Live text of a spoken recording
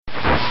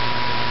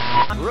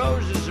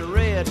Roses are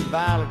red and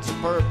violets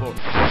are purple.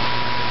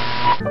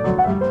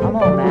 Come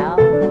on now,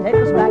 take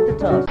us back to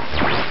Tusk.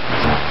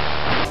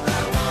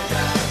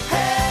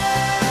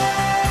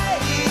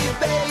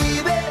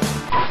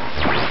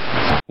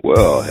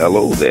 Well,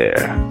 hello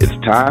there. It's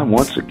time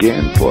once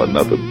again for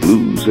another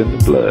Blues in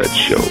the Blood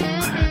show.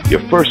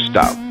 Your first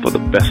stop for the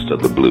best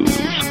of the blues.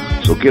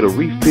 So get a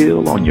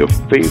refill on your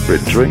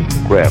favorite drink,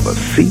 grab a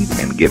seat,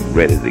 and get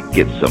ready to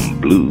get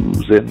some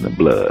blues in the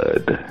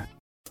blood.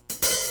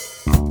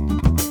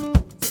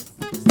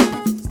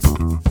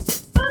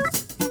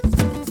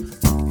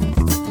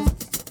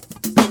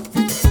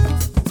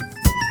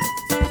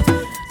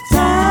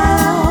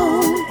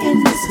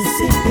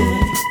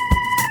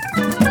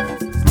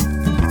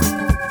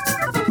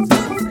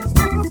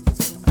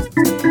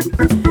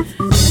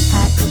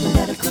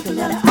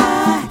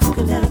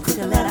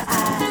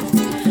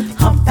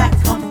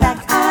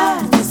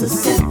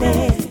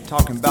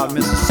 Talking about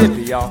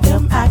Mississippi, y'all.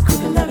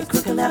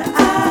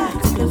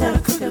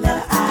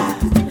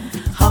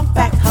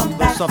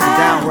 Something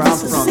down where I'm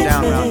from,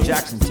 down around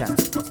Jacksontown.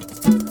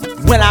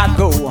 When I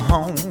go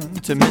home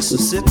to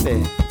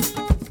Mississippi,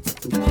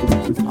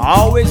 I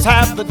always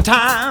have the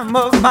time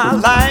of my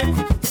life.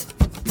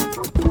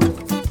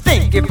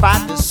 Think if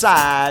I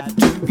decide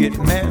to get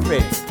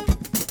married,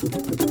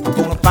 I'm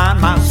gonna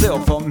find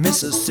myself a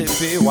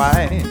Mississippi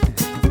wife.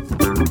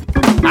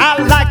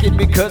 I like it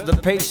because the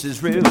pace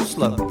is real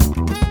slow.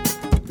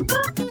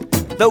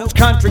 Those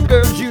country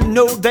girls, you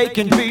know they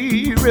can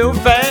be real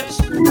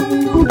fast.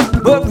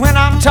 But when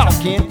I'm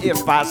talking,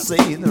 if I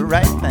say the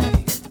right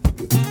thing,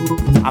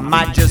 I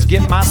might just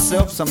get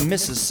myself some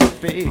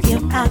Mississippi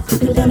sweet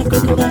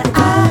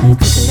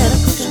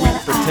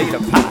potato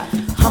pie.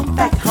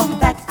 Humpback,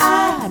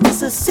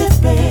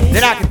 Mississippi.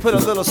 Then I can put a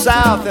little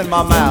South in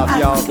my mouth,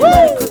 y'all.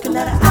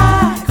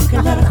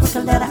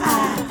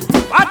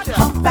 Watch it.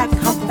 Humpback,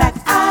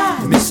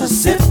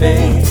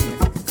 Mississippi.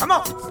 Come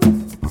on.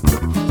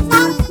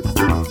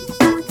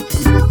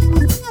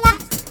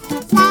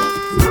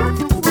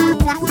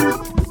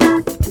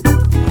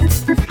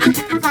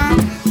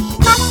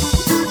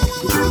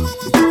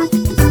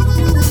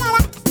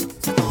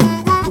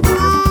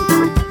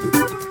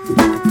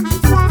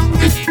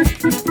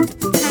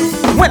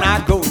 When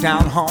I go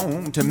down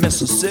home to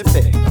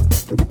Mississippi,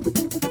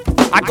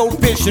 I go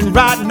fishing,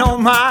 riding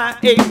on my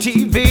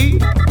ATV.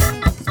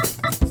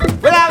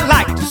 Well, I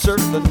like to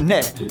surf the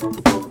net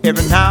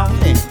every now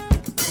and then,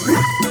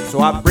 so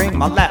I bring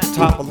my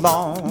laptop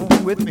along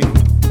with me.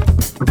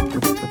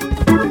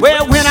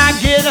 Well, when I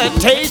get a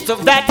taste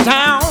of that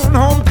town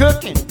home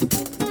cooking,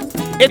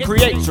 it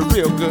creates a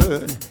real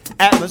good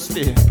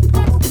atmosphere.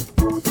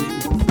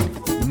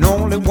 And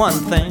only one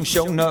thing,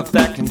 sure enough,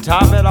 that can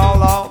top it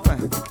all off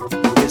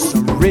is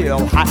some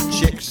real hot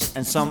chicks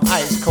and some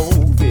ice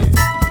cold beer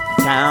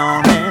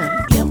down in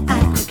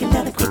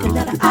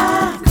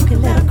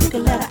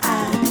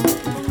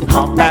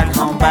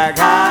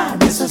Humpback,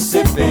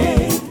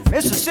 Mississippi.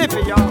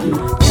 Mississippi, y'all.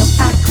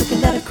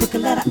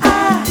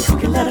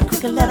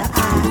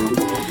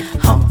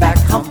 Humpback,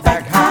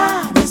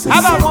 Mississippi. How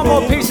about one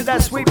more piece of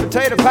that sweet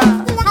potato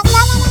pie?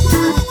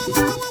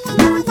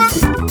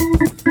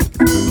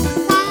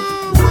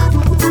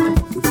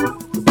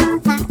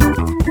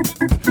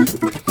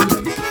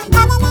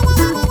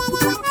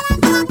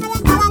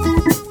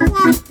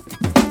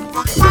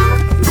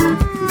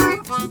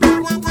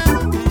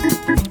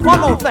 One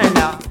more thing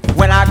now.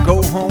 When I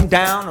go home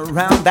down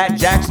around that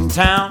Jackson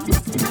town,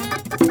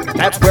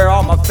 that's where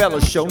all my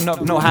fellas sure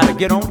enough know how to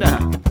get on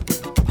down.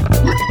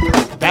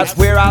 That's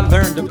where I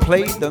learned to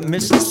play the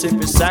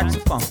Mississippi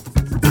saxophone.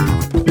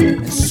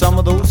 And some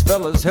of those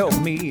fellas helped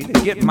me to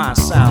get my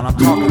sound. I'm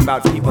talking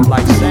about people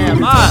like Sam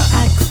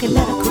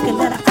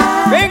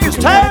Fingers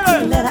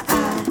Taylor,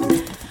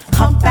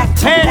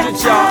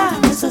 Tangent,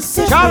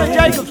 y'all. Charlie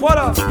Jacobs, what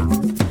up?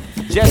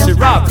 Jesse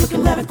Roberts,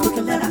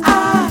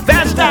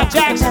 Vasta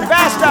Jackson,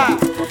 Vasta,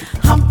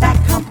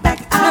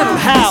 Little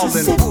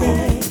Howlin'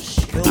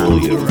 Wolves. Oh,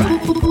 you're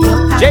right.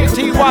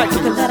 JT White.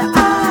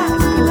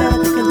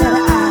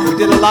 We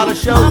did a lot of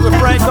shows with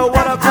Franco.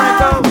 What up,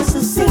 Franco?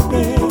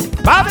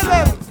 Bobby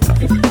Levy.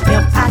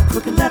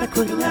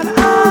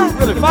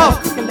 Willie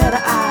Foster.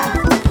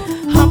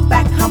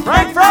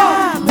 Frank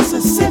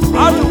Frost.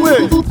 Arthur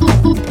Williams.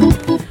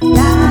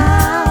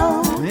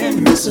 In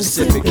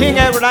Mississippi. King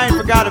Edward, I ain't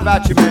forgot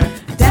about you, man.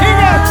 King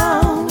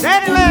Edward.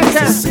 Danny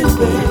Lancaster.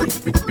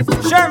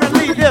 Sherman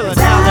Lee Dillon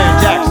down there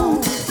in Jackson.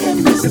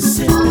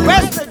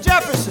 Wester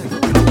Jefferson.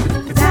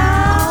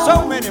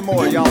 So many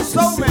more, y'all.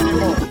 So many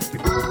more.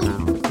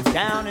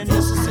 Down in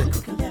Mississippi.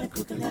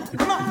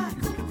 Come on.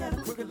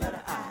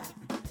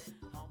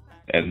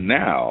 And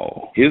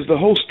now, here's the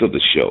host of the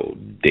show,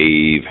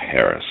 Dave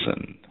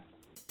Harrison.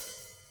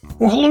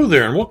 Well, hello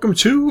there, and welcome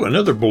to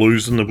another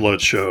Blues in the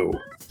Blood show.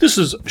 This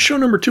is show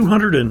number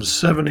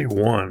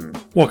 271.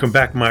 Welcome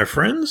back, my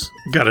friends.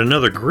 Got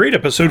another great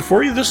episode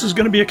for you. This is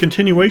going to be a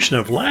continuation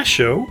of last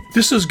show.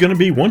 This is going to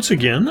be, once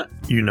again,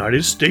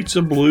 United States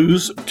of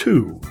Blues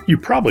 2. You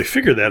probably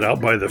figured that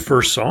out by the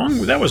first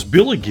song. That was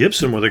Billy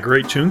Gibson with a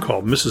great tune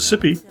called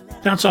Mississippi.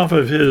 That's off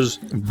of his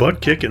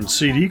butt-kicking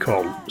CD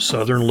called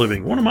Southern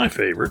Living, one of my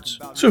favorites.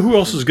 So who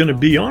else is going to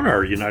be on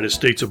our United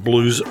States of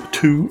Blues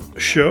 2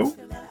 show?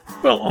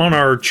 Well, on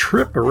our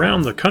trip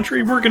around the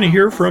country, we're going to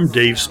hear from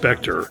Dave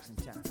Specter,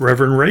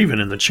 Reverend Raven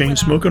and the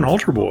Chain-Smokin'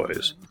 Altar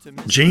Boys,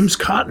 James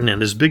Cotton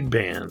and his big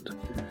band,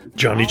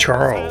 Johnny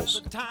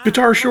Charles,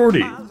 Guitar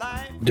Shorty,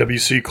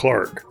 W.C.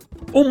 Clark,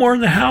 Omar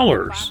and the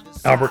Howlers,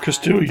 Albert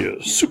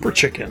Castiglia, Super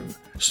Chikan,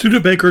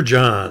 Studebaker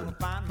John,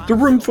 the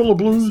Roomful of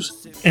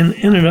Blues, and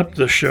ending up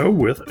the show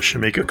with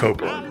Shemekia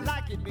Copeland.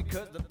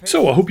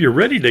 So I hope you're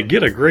ready to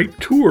get a great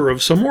tour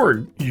of some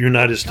more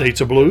United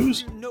States of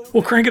Blues.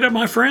 Well, crank it up,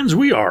 my friends.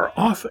 We are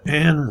off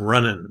and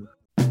running.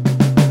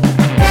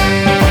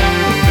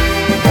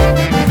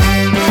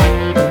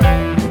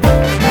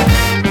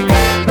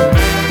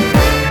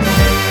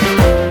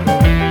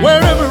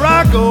 Wherever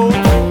I go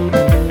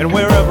and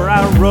wherever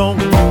I roam,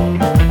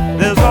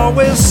 there's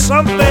always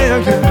something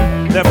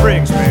that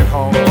brings me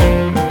home.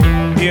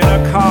 In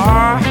a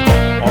car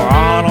or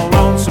on a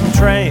lonesome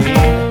train,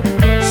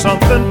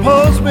 something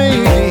pulls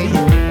me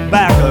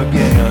back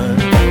again.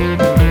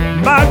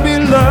 Might be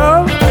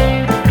love,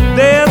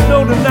 there's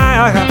no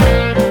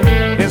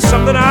denying. It's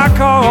something I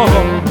call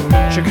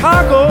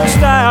Chicago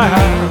style.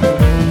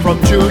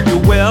 From Julia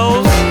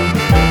Wells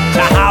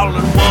to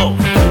Howlin' Wolf,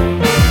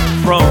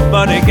 from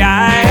Buddy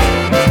Guy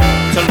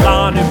to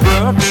Lonnie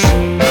Brooks,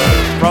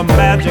 from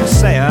Magic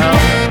Sam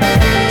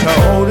to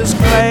Otis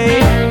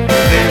Clay.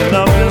 They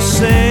love to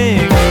sing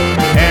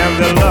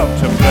and they love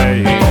to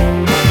play.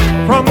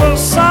 From the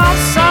south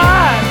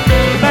side to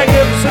the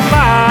Gibson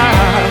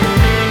line,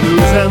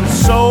 blues and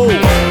soul,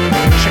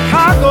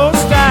 Chicago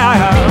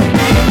style.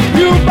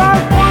 You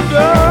might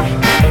wonder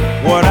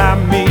what I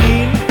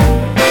mean.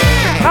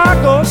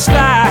 Chicago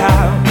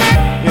style,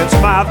 it's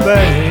my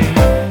thing.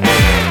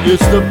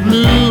 It's the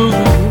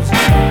blues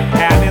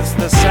and it's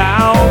the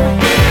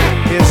sound.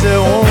 It's the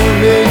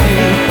only game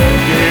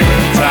in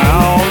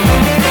town.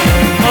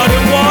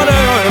 Muddy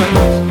Waters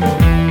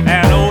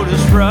and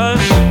Otis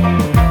Rush,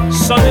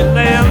 Sonny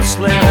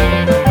Landsley,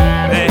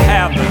 they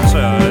have the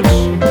touch.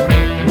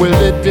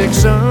 Willie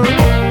Dixon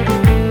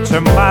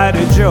to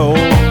Mighty Joe,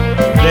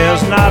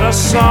 there's not a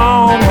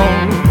song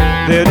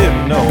they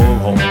didn't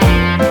know.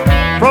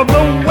 From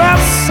the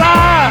west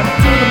side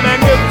to the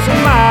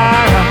Magnificent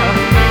Mile,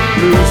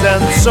 blues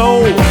and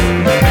soul,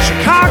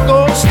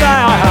 Chicago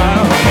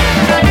style.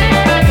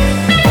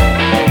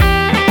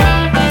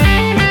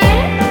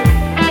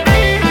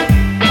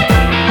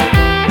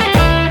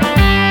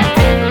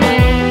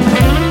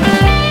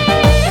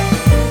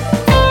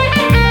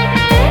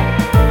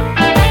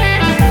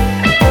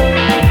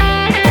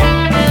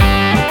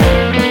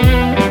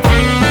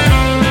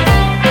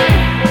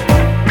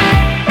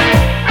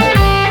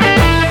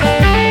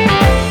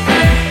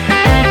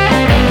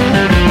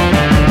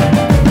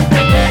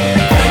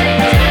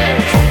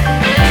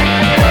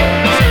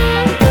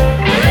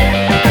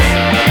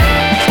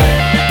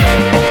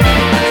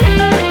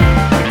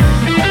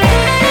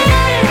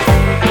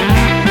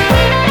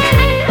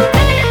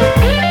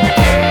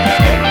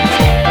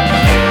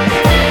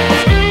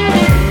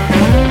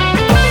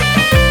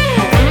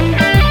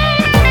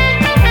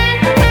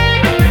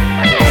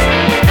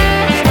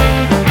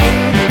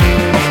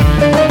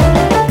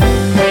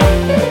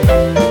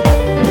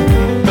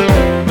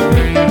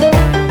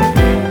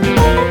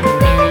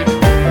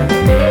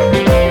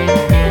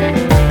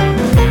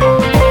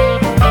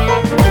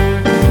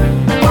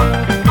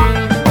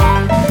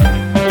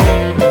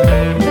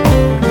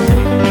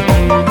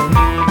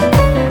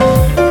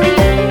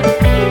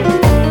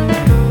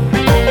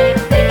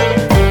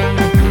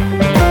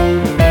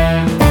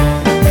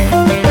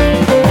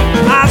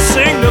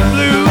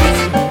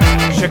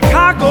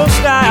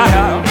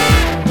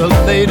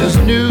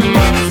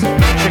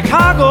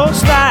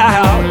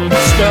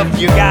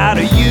 You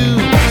gotta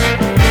use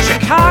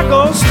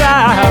Chicago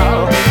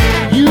style.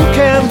 You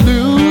can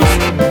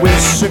lose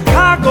with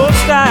Chicago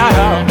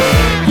style.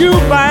 You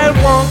might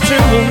want to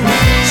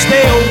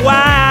stay a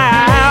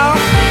while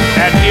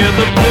and hear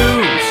the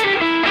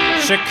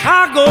blues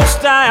Chicago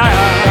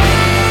style.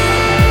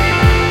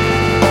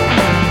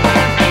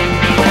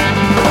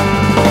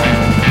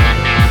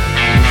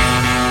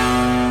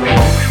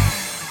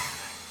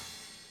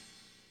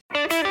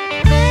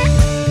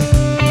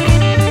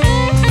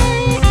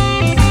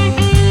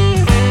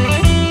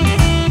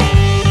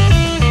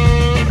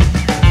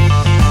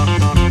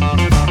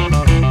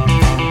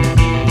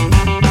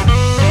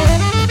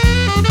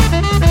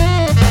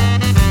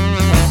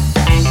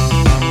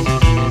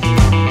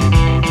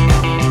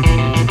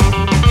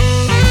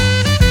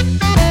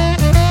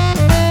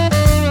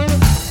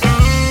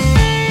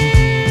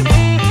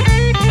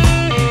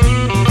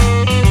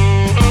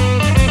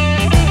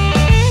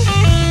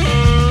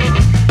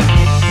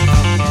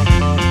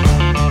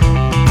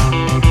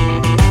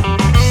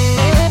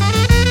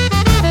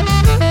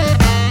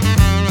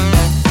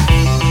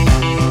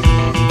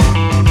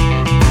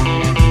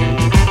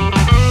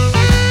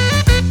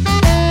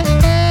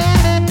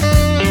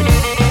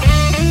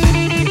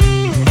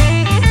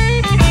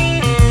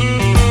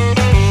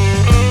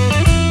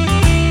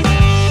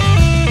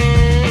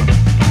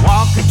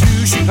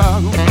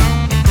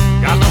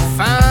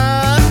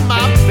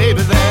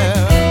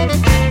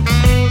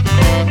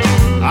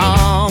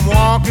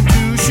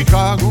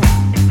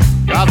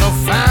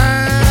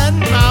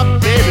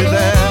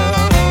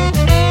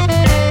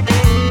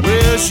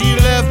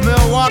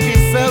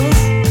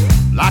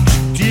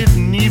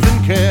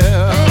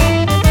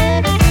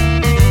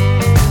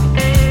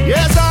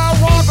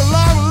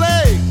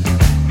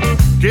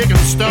 kicking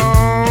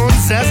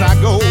stones as I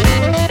go.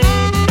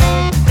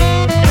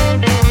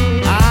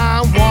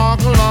 I walk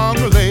along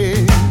the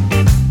lane,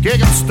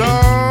 kicking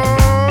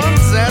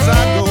stones as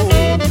I go.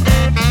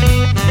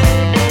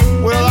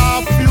 Well,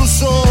 I feel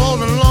so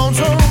old and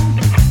lonesome,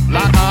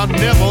 like I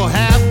never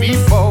have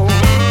before.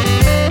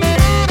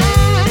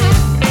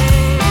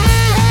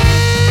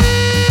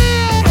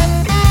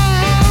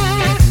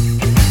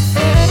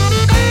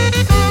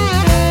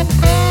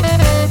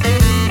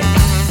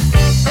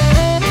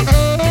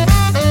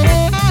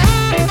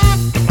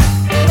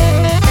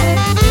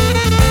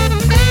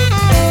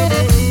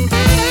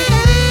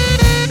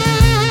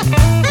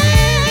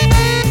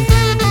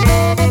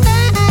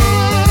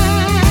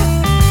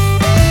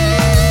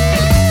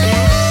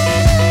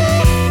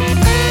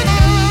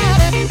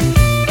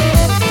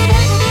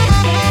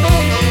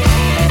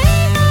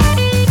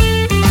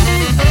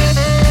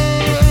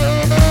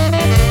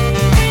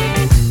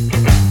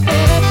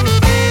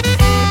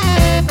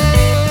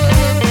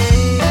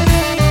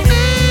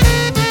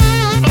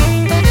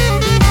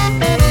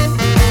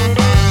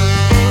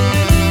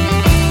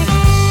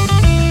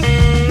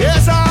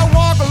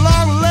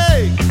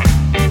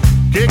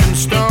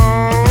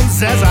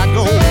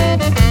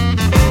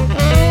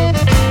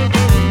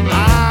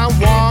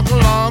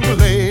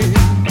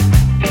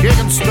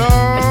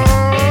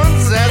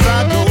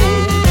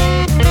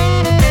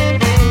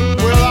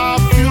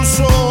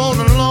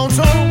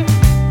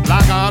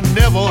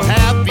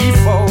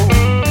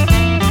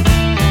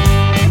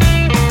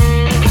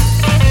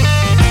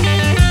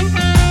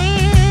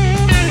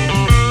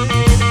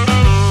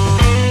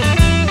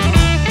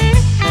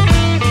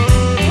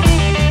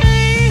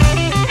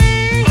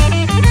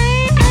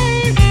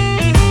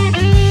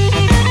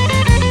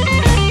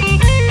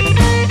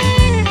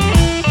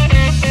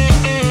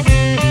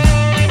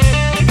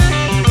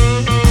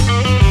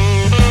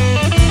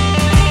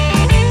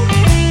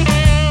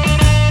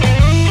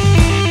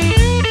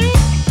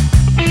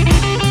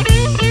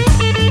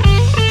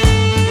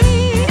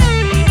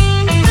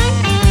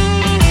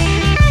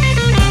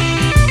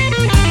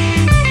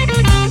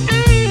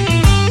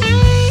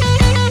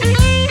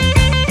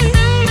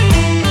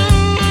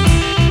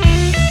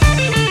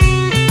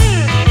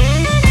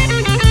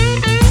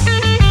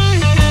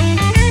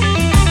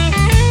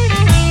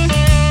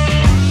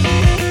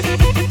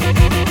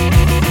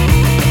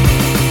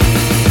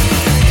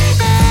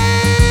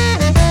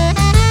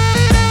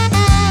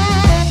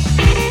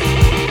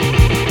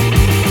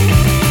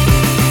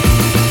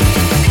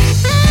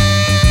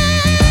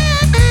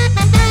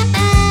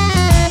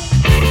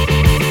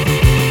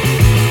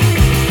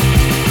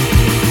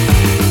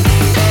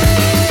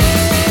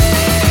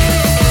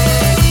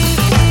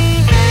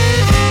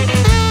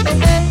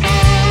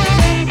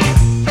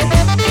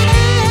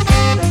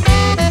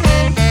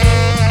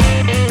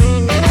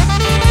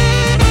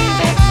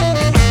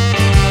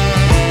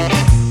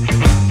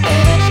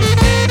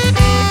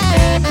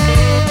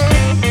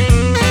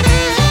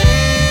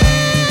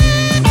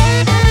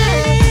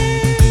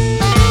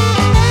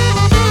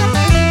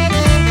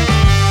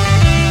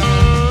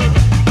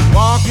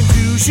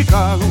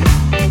 Chicago,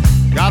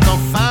 got to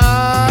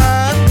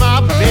find my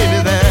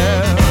baby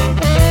there.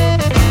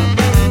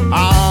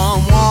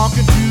 I'm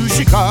walking to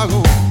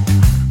Chicago,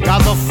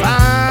 got to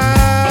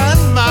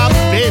find my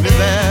baby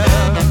there.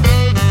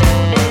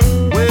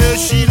 Well,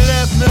 she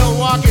left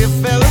Milwaukee,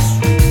 fellas,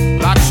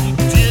 like she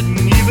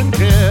didn't even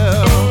care.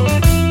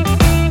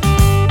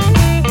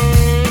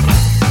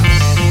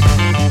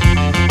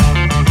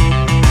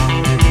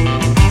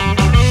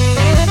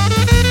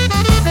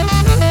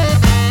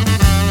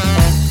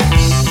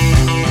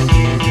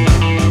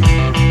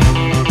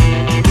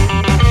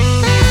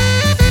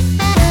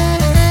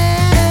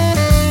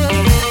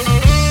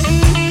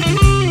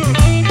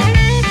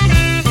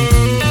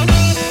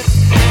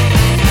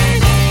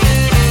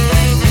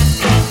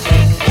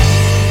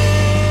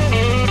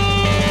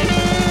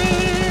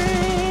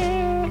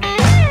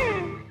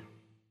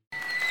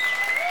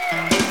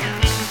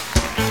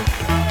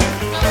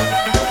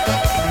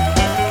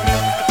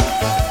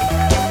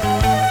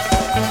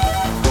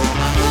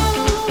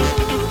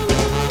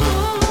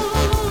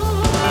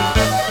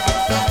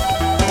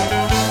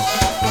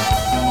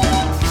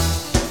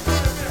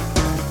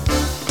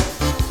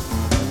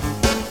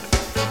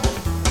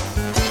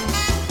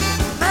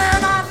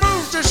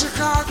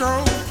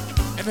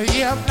 In the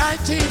year of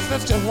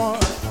 1951.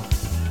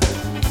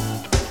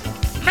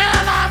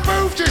 Man, I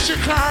moved to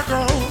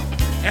Chicago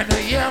in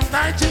the year of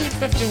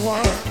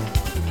 1951.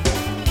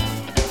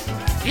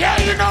 Yeah,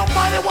 you know,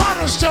 Muddy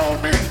Waters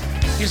told me.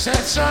 He said,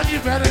 son, you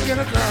better get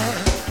a girl.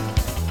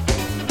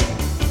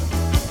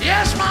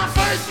 Yes, my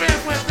first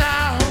bid went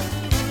down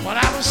when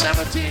I was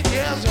 17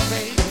 years of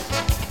age.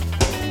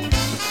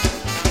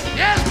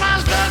 Yes, my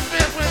first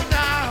bid went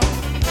down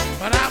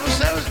when I was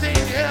 17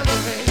 years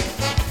of age.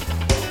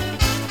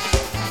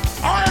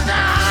 Only thing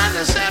I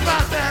understand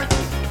about that,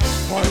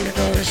 boy, you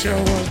know the show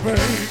was big.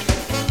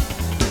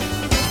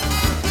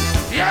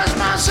 Yes,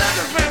 my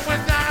second friend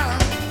went down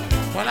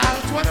when I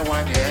was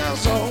 21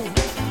 years old.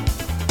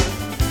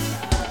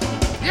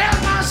 Yes,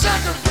 my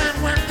second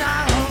friend went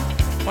down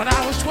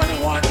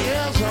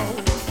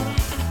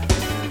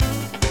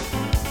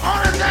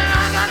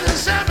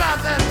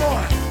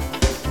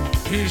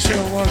he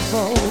sure was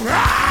bold.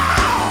 Ah!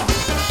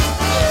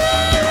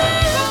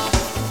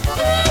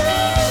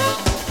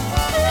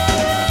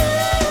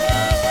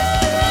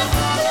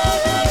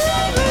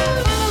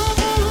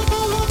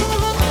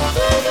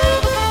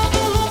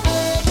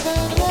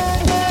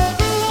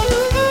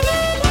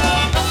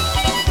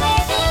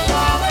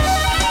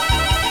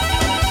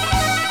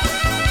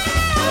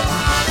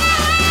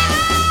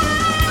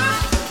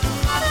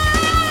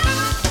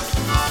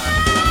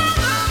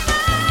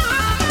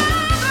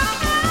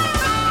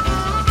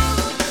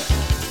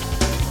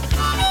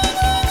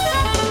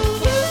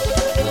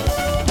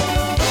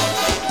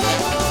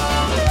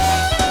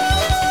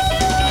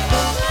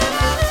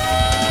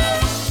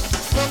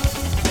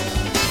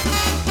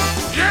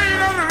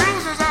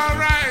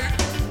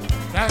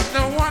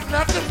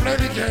 Play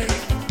the game.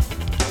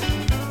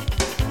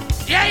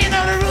 Yeah, you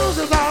know the rules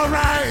is all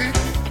right.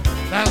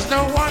 There's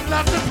no one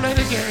left to play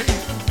the game.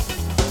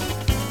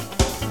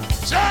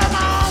 So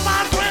all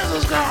my friends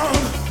is gone.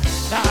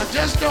 Now I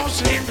just don't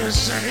seem the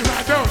same.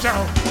 I don't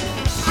know.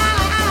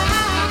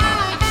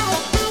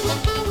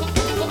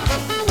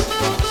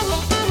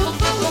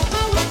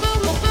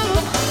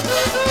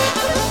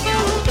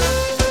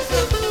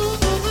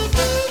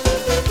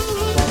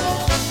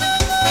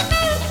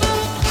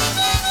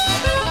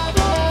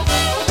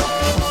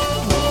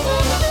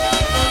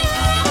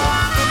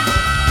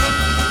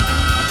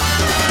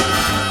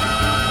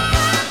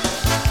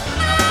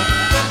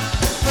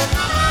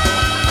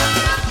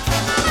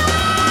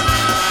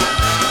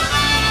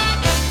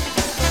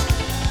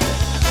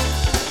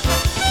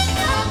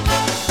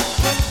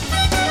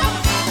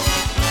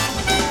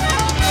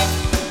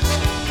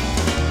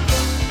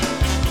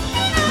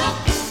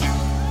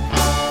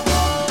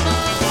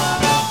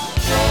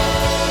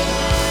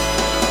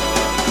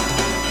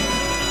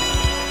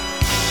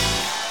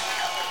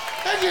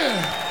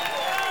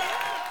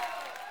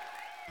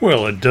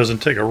 Well, it doesn't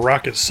take a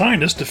rocket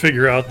scientist to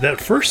figure out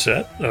that first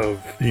set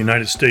of the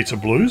United States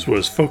of Blues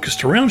was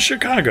focused around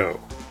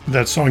Chicago.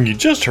 That song you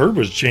just heard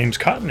was James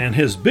Cotton and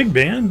his big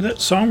band. That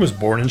song was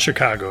Born in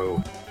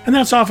Chicago. And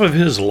that's off of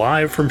his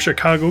Live from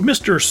Chicago,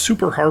 Mr.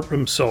 Superharp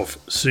himself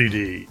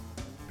CD.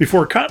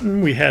 Before Cotton,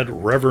 we had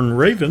Reverend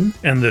Raven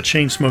and the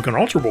Chain-Smokin'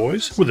 Altar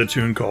Boys with a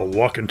tune called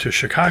Walkin' to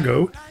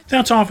Chicago.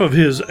 That's off of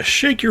his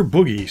Shake Your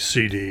Boogie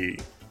CD.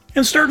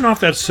 And starting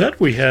off that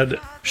set, we had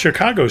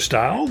Chicago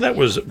Style. That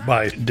was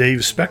by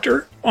Dave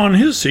Specter on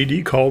his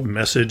CD called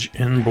Message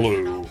in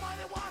Blue.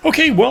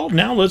 Okay, well,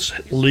 now let's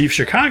leave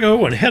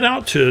Chicago and head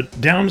out to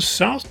down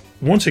south,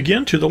 once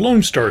again to the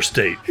Lone Star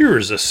State. Here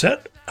is a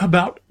set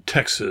about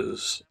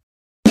Texas.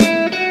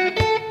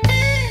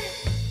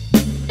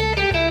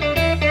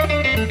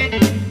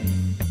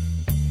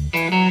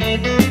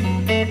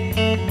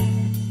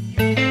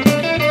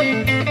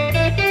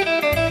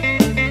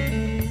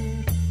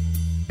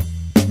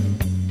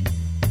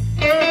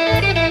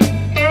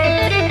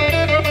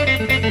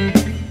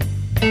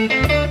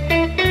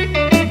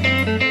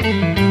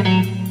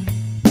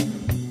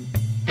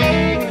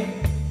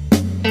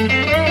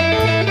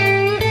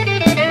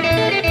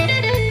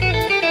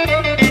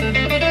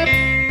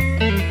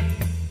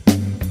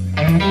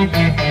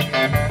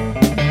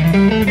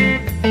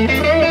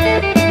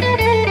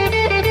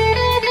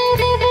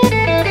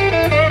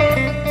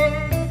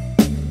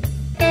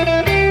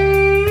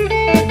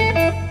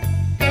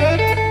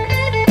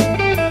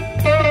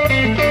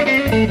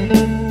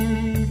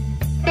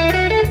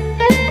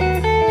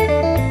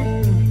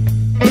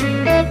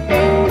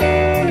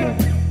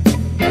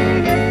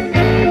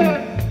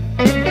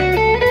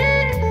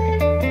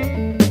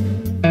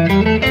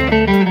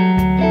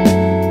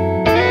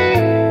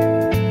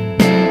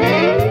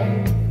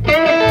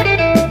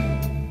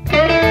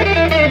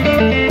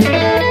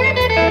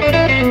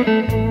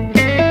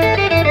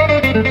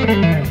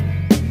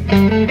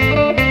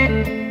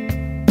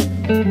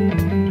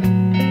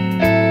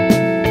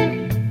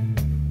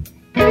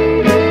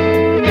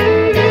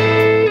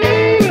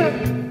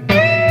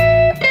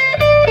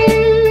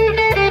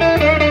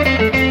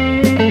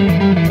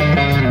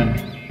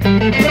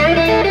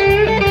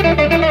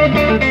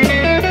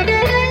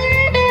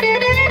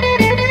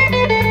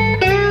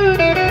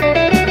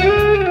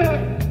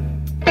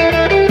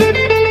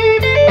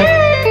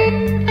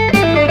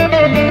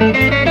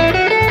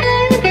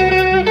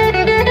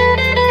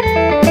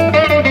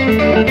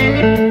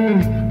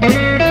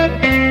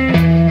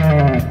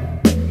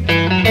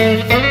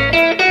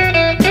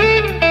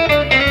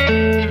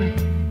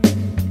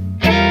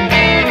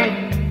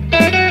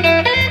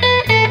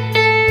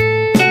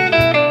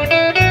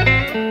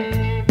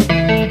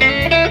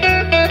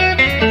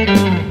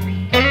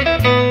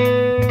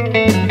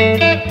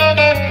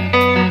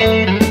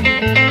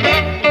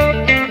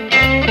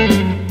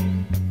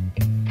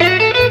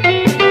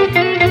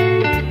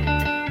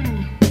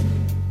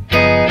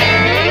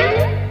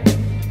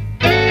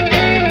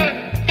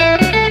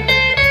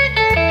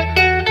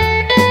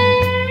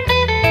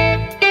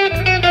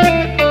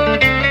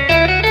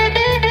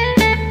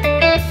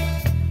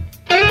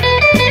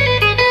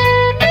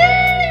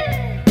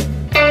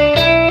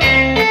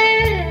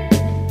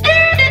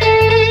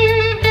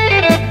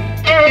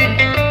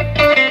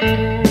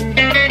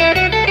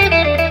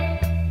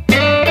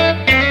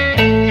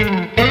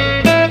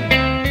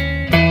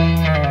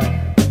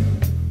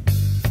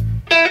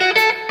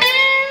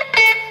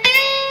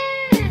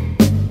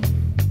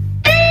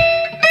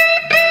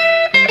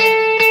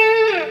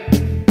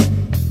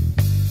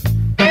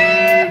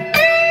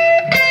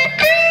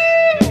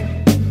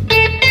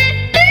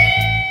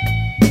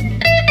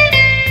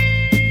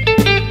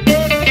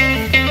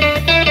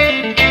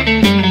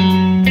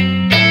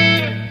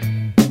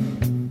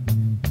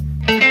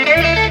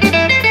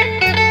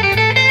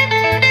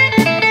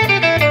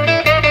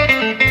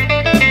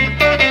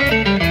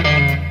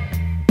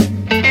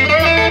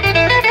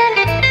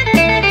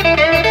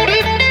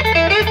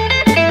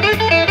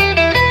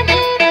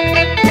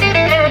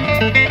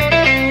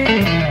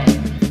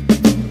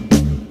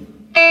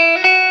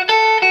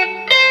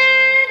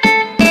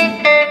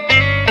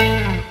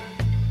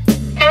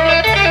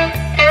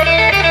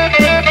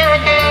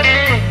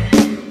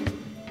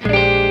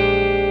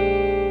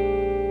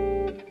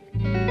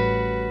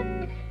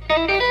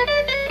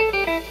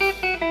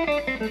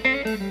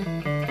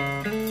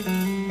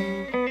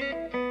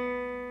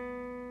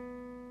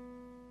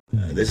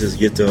 This is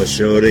Guitar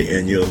Shorty,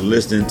 and you're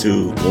listening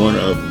to one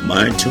of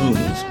my tunes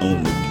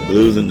on the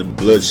Blues and the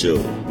Blood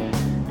Show.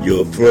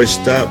 Your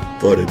first stop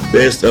for the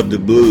best of the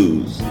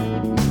blues.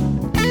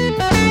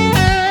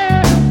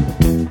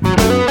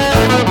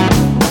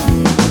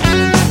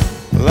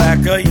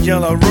 Like a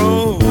yellow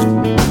rose,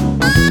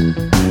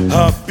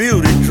 her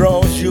beauty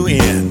draws you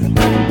in.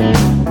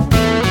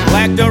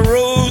 Like the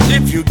rose,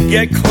 if you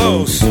get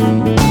close,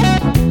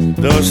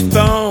 those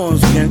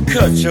thorns can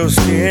cut your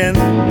skin.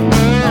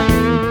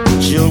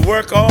 She'll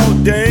work all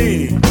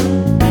day,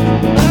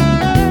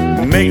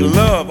 make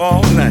love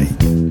all night,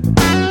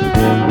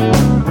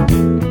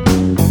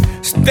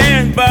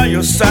 stand by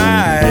your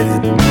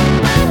side,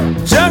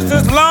 just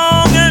as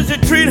long as you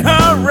treat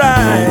her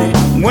right.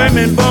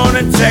 Women born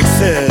in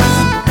Texas,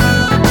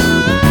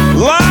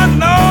 Lord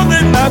knows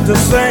they're not the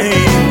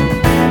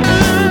same.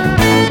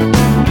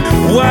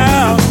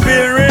 Wild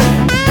spirit,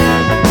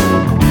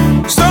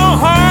 so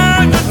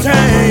hard to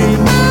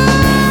tame.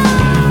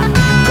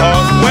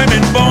 'Cause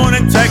women born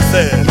in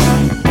Texas,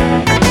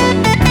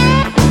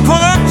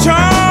 full of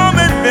charm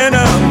and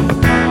venom,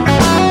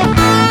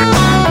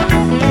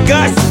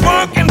 got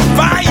spark and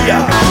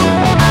fire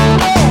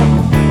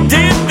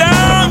deep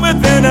down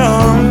within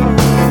them.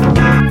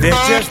 They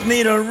just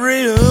need a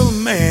real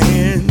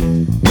man.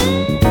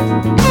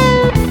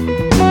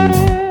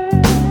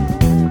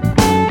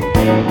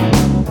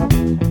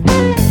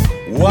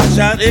 Watch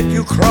out if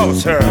you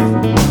cross her,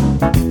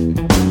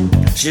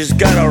 she's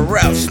got a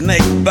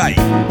rattlesnake bite.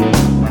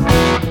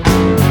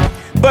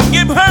 But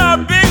give her a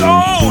big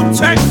old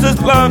Texas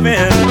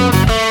lovin',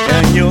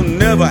 and you'll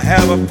never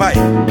have a fight.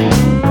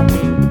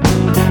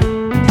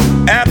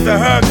 After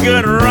her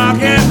good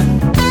rockin',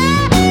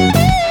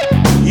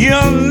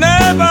 you'll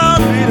never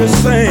be the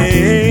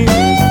same.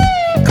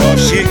 'Cause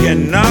she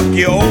can knock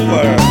you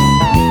over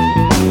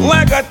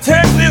like a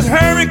Texas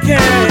hurricane.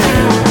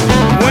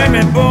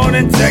 Women born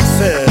in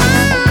Texas,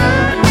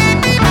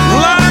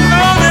 Lord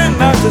knows they're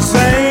not the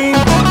same.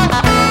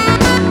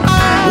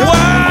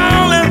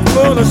 Wild and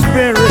full of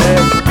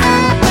spirit,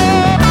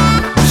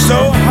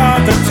 so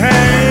hard to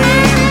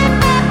tame.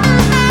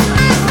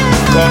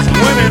 'Cause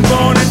women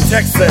born in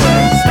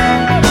Texas,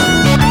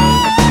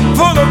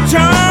 full of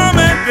charm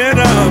and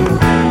venom,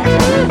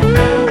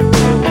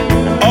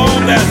 all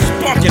that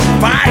sparking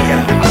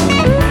fire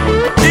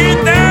deep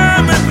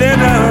down within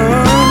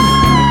them.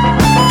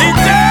 They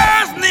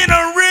just need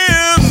a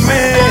real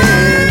man.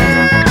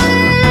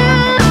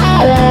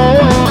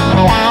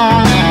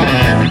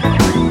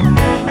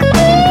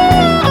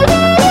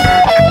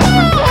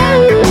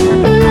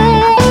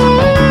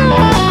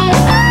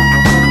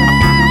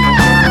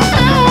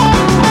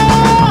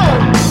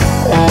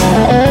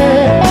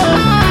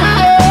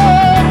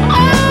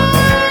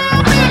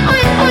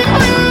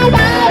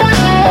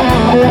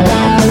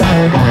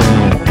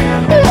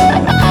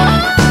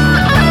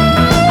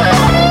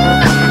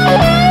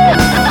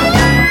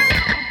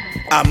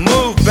 I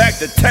moved back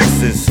to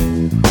Texas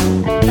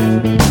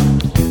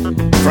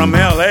from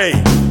LA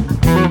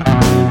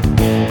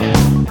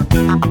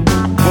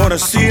for to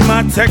see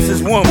my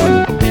Texas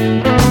woman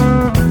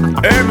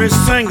every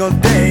single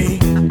day.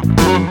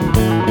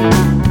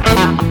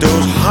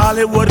 Those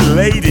Hollywood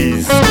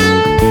ladies,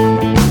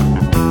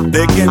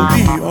 they can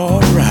be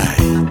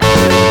alright,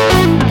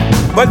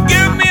 but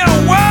give me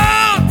a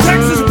wild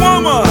Texas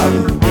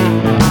woman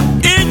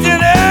each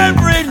and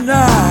every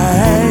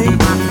night.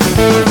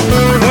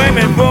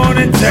 Women born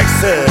in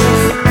Texas,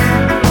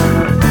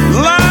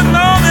 Lord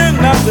knows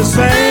they're not the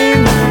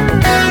same.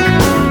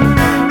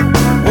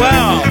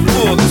 Wow,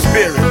 full of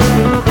spirit,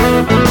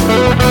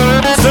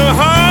 so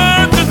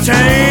hard to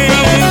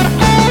tame.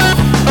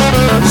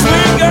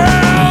 Sweet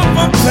girl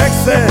from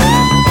Texas,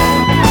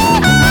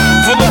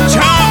 full of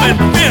charm and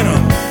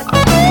venom,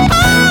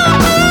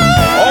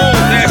 all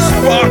that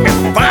spark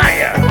and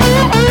fire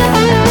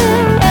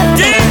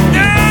deep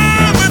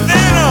down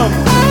within them.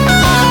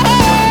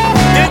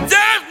 They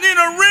just need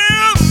a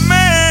real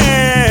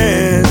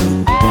man.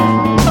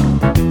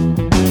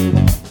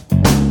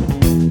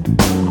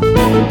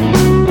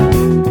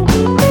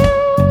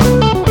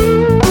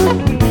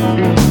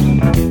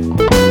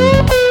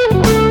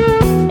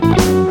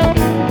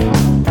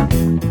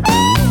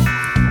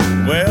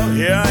 Well,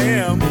 here I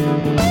am.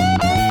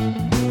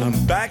 I'm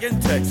back in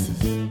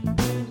Texas,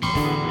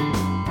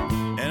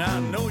 and I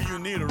know you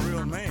need a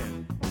real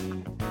man.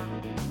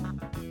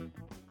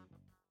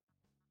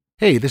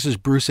 Hey, this is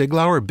Bruce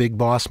Iglauer, Big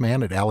Boss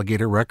Man at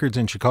Alligator Records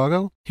in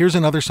Chicago. Here's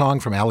another song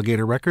from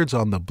Alligator Records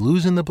on the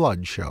Blues and the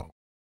Blood show.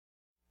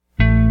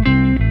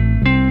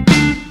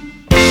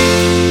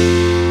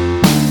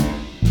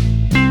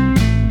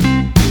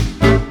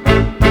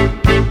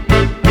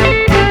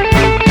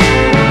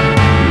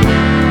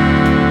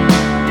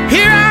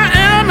 Here I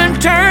am in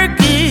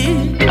Turkey.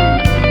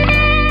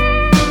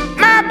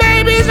 My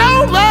baby's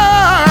over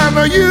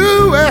the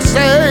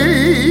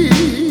USA.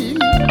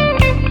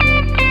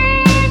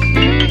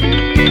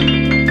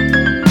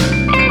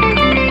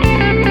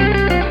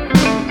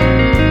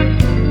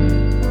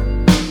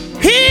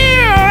 Here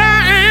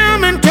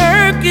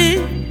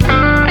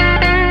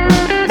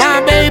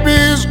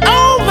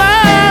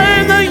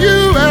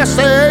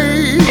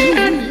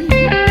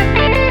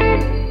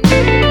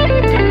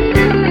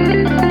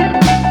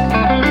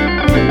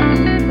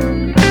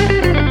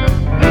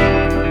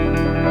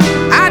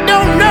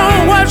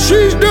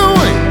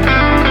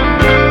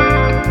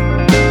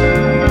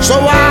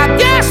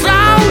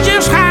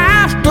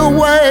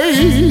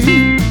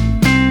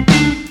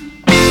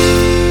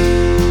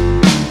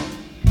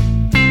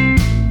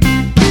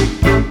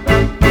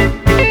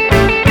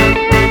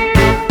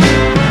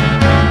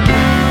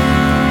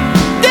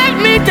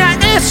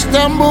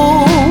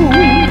Istanbul.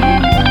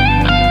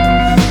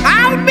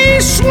 I'll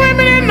be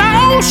swimming in the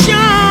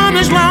ocean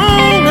as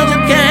long as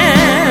I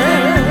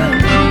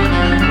can.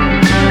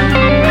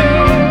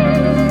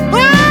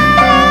 Oh,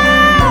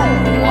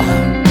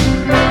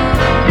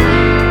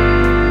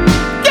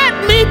 get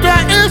me to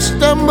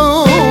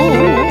Istanbul.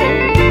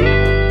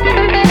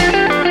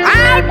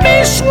 I'll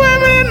be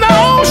swimming in the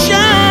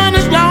ocean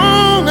as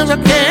long as I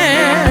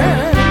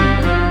can.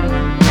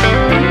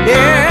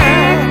 Yeah.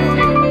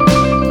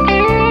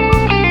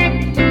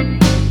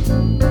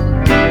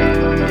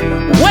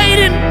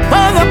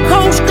 For the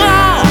Coast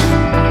Guard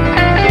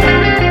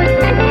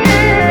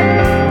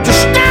to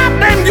stop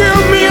and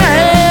give me a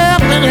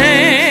helping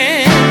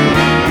hand.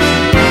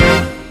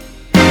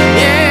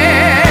 Yeah,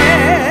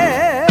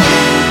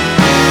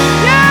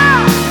 yeah.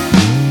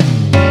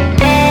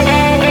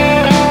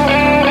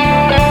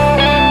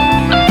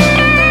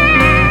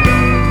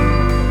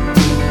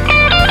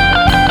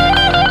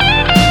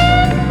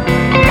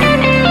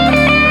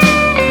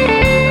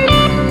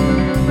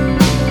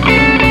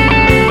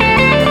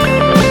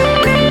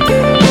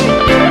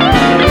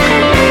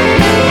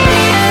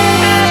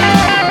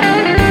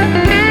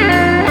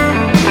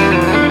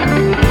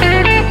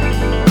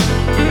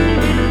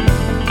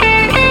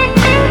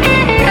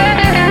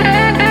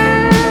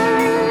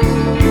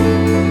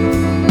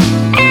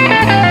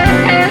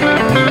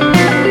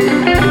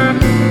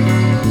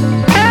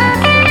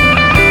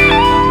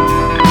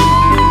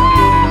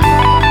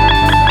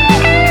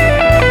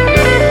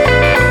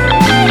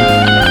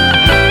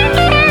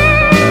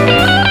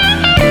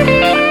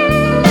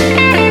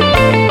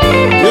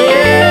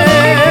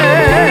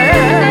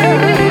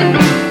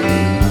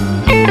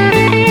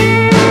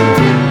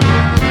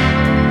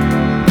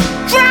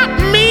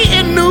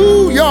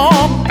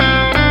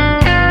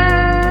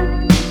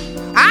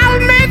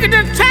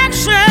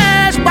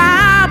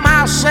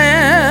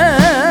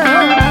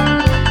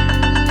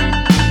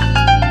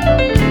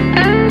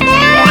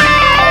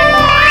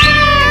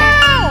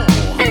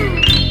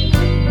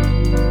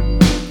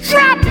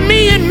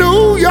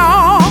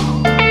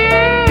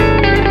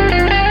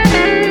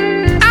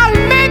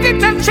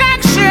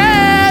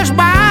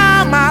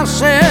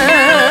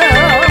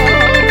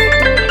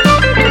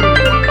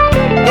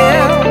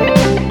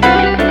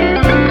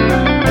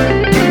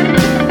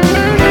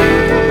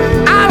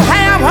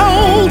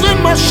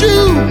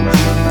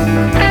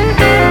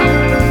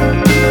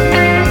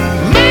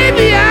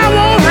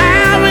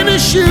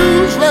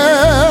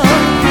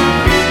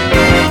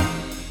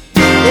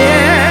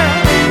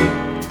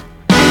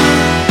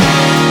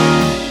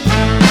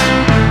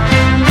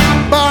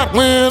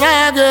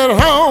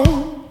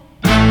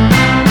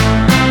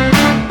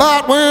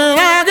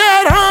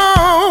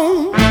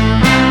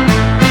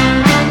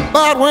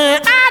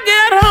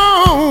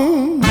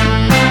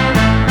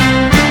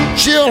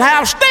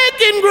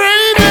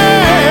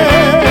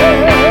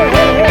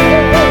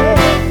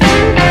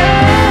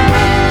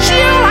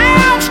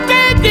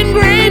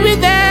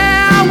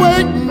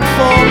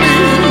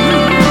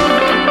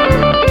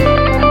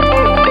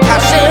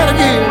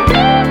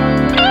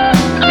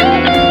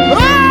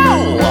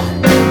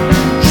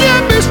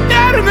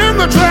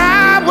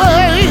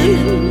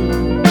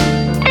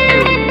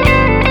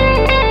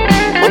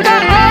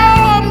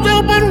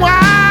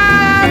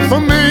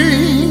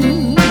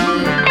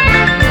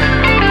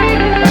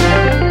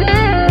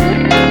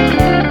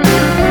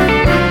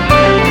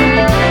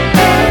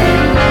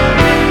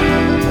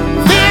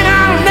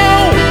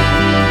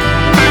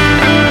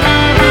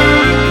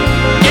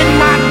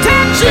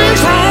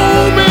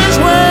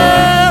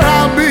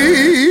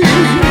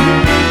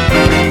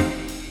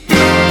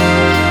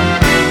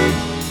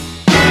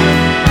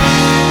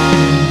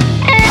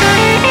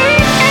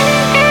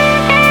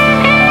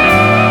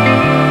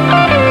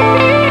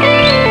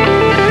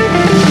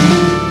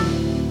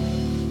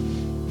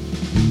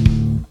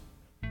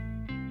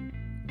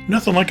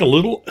 Nothing like a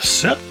little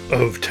set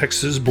of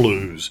Texas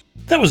blues.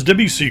 That was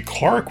W.C.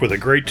 Clark with a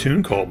great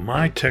tune called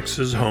My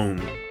Texas Home.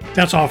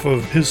 That's off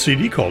of his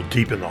CD called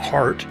Deep in the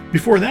Heart.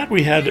 Before that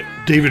we had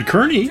David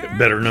Kearney,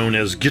 better known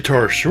as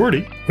Guitar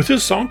Shorty, with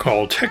his song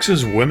called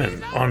Texas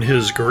Women on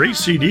his great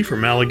CD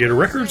from Alligator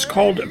Records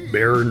called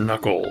Bare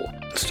Knuckle.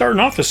 Starting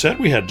off the set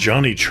we had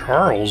Johnny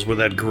Charles with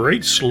that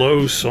great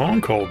slow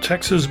song called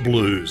Texas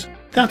Blues.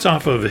 That's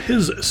off of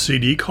his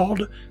CD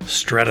called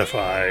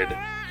Stratified.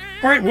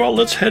 Alright, well,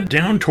 let's head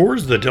down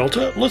towards the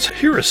Delta. Let's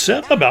hear a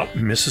set about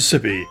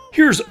Mississippi.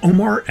 Here's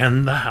Omar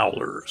and the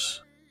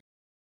Howlers.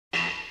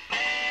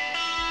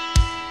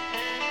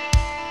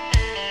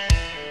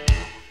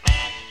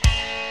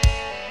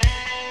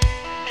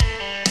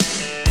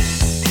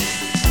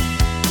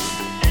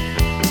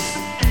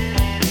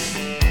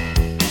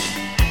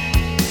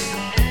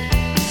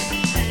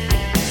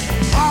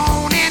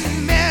 Born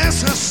in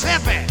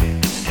Mississippi,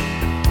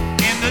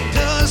 in the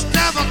dust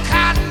of a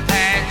cotton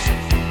patch,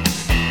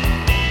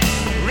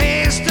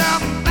 raised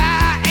up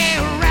by a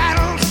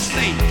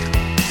rattlesnake,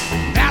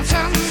 that's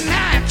a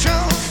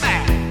natural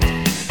fact.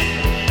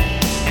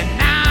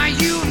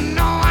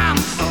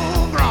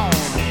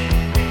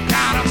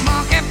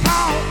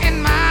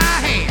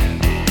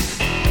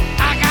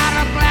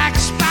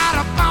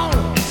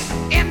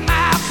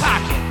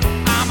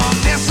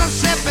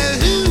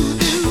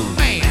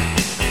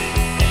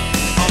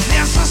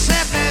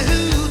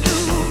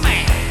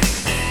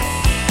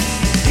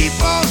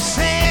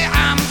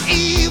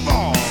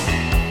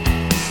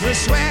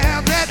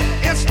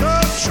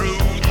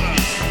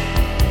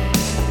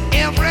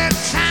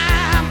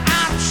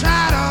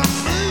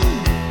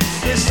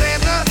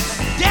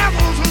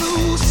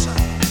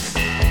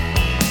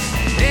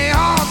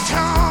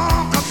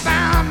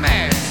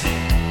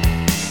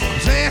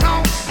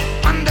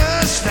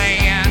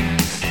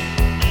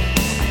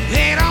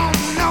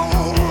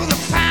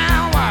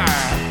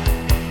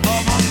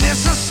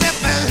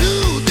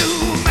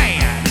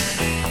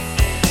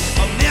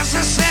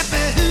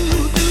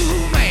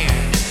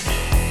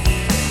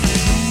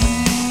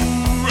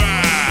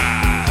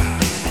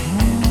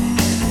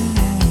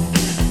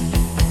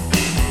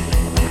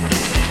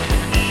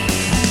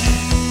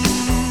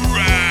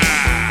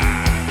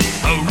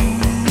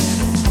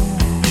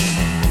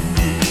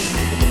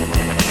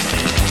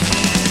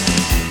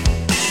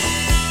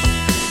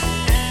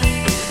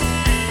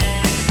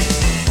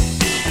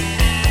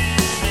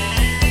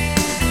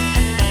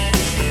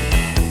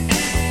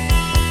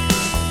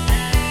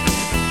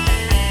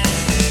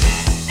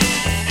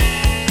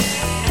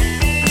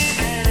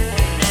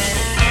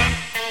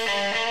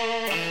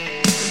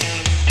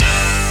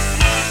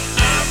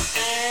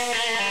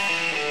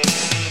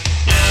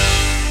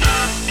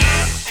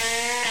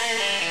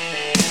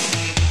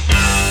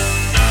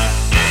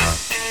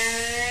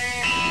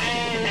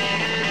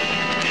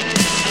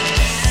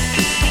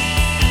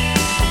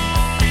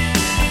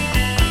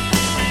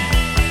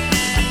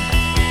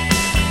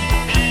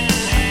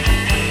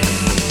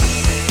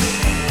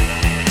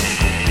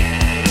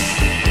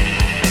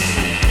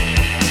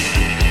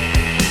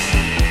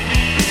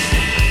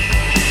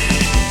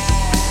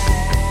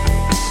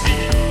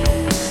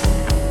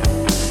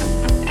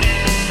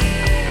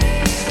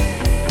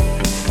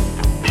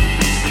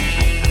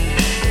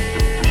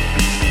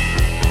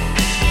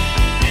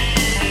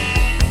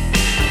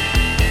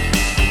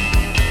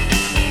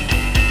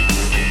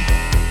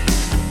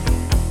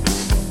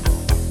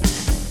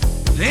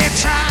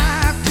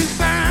 tried to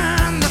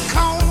burn the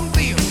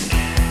cornfield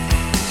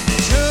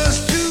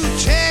just to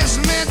chase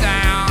me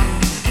down.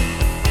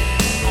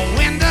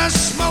 When the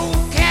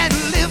smoke had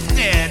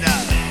lifted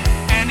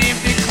and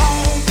empty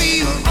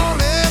cornfield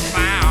only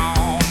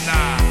found,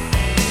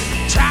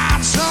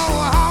 tried so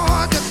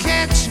hard to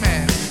catch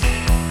me,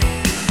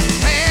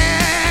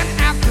 plan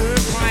after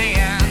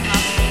plan.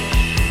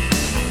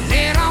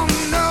 They don't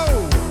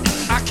know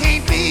I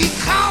can't be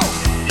caught.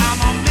 I'm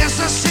a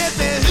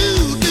Mississippi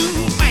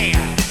hoodoo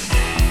man,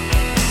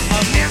 a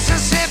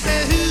Mississippi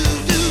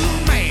hoodoo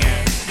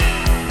man.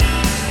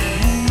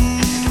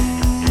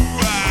 Ooh,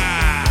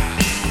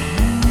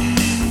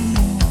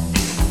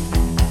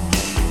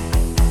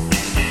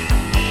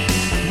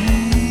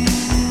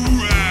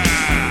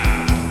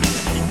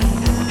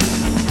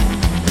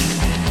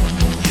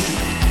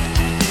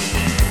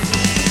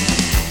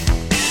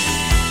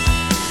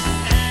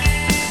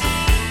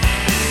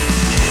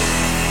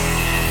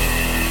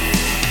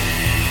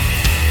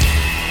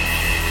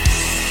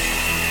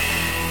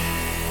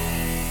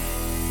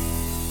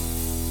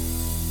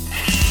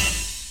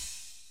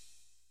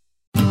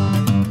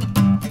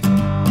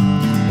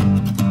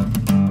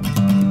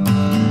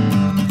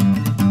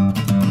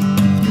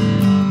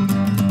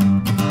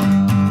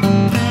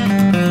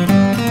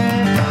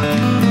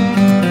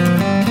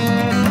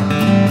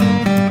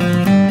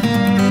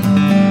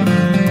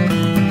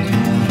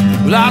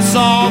 Well, I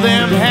saw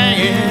them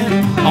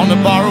hanging on the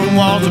borrowed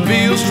walls of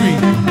Beale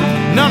Street.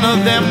 None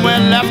of them were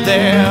left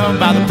there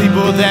by the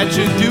people that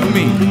you do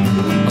meet.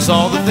 I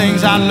saw the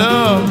things I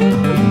loved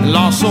and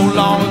lost so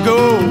long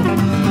ago.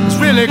 It's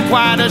really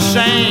quite a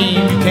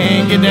shame you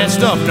can't get that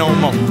stuff no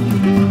more.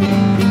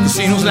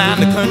 Casinos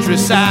line the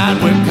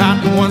countryside where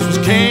cotton once was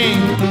king.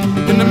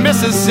 And the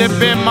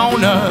Mississippi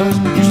moaners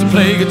used to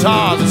play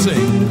guitars and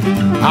sing.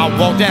 I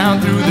walked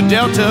down through the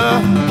Delta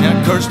and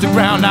I cursed the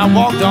ground I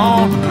walked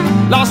on.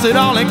 Lost it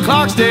all in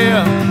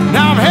Clarksdale.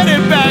 Now I'm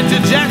headed back to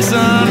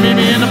Jackson,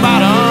 maybe in the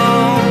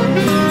bottom,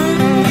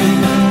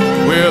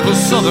 where the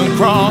Southern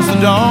Cross the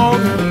dog.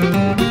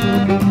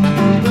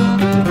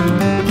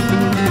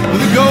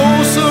 With the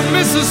ghosts of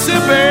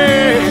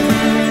Mississippi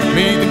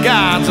meet the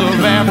gods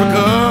of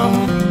Africa.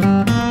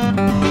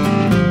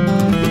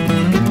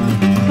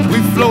 We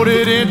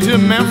floated into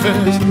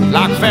Memphis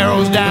like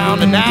pharaohs down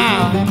the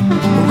Nile.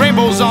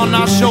 Rainbows on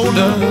our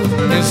shoulders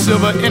and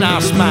silver in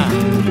our smile.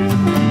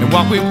 And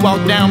while we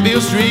walked down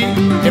Beale Street,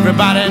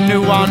 everybody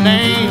knew our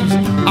names.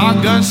 Our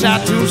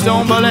gunshot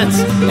tombstone bullets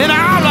and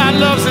all our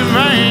loves in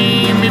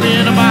vain. Maybe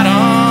in the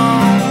bottom,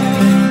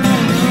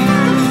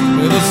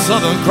 with the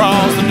Southern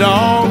Cross the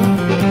dog.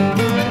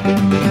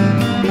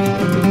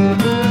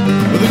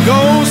 With the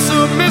ghosts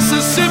of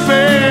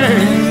Mississippi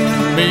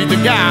meet the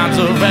gods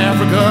of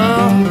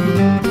Africa.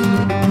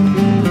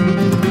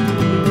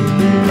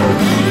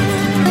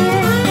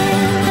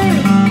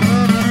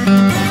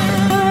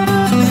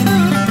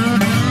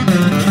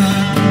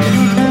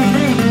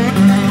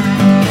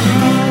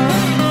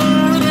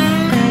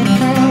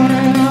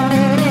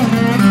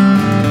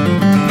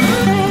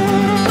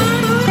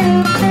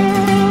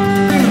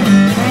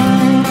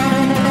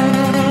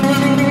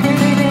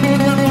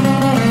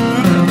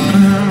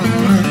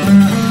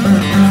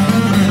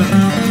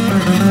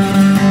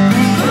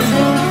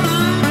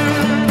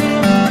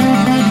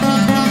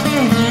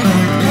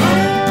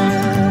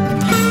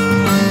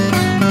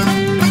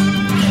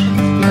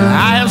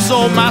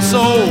 Sold my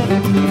soul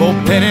for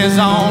pennies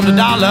on the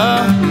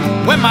dollar.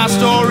 When my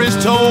story's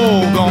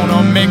told,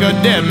 gonna make a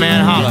dead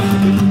man holler.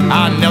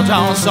 I knelt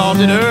on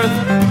salted earth,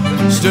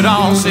 stood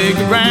on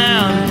sacred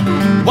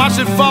ground, watched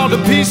it fall to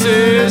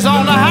pieces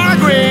on the high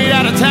grade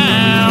out of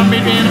town.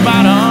 Meet me in the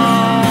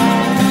bottom,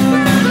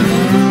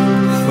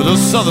 with the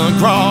Southern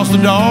Cross the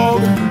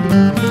dog.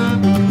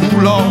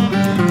 Ooh, Lord,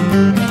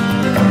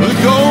 with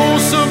the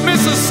ghosts of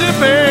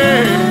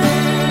Mississippi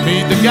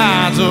meet the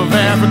gods of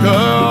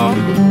Africa.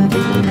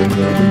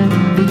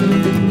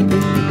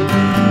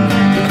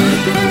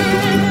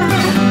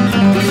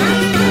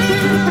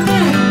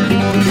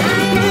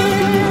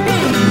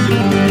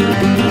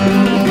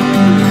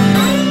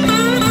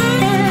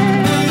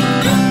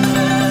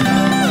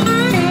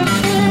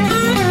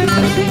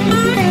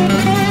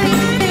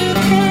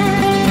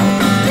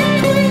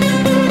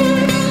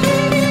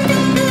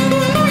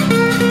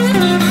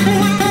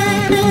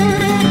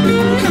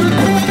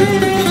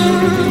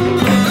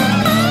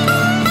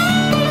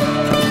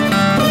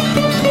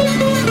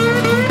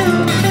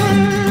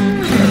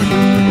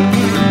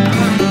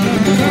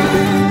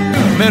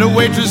 Met a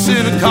waitress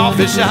in a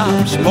coffee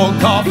shop. She poured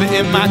coffee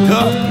in my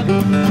cup.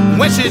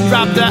 When she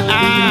dropped her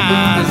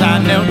eyes,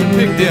 I knelt to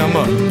pick them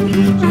up.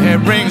 She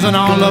had rings on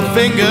all her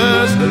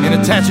fingers and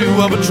a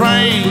tattoo of a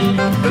train.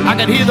 I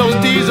could hear those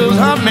diesels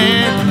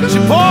humming. She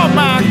poured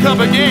my cup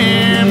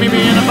again, meet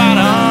me in the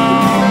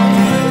bottom,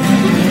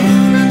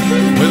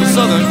 with a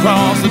Southern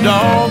Cross the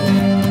dog.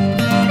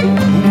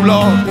 Ooh,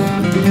 Lord,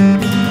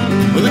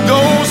 with the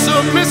ghosts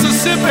of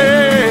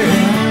Mississippi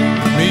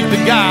meet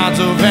the gods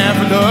of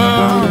Africa.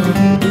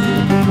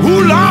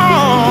 Ooh,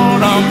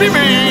 Lord, meet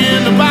me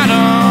in the bottom,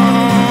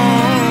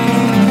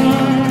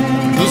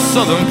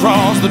 Southern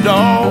Cross the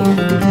dawn,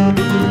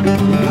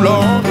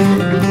 Lord,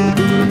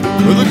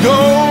 with the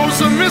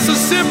ghosts of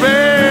Mississippi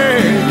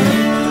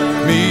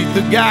meet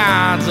the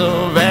gods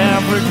of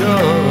Africa.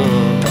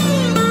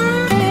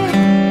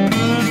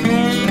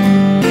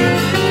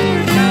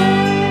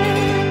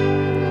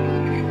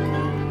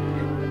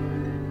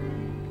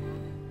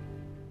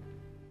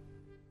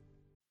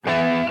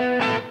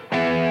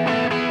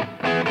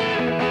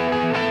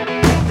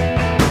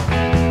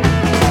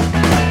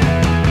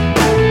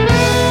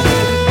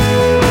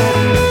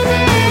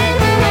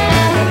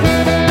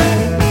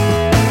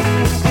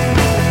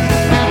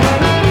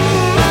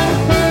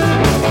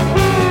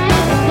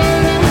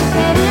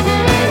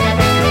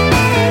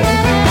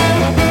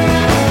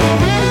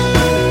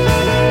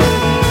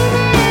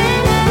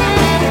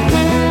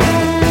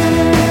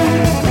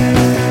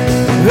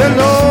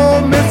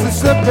 Hello,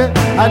 Mississippi,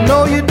 I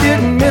know you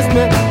didn't miss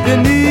me,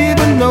 didn't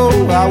even know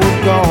I was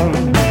gone.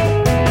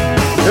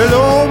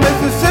 Hello,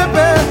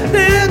 Mississippi,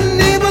 didn't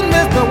even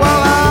miss me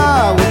while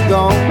I was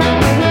gone.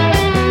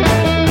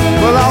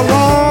 Well, I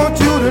want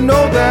you to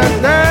know that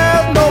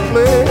there's no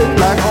place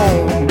like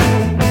home.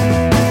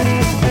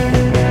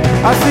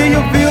 I see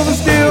your fields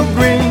are still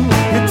green,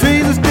 your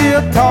trees are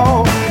still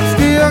tall,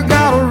 still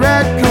got a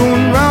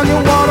raccoon round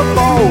your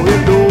waterfall.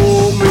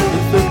 Hello,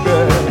 Mississippi,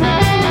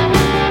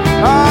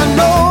 I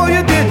know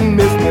you didn't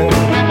miss me.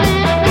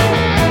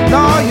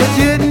 No, you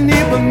didn't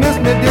even miss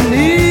me, didn't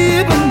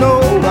even know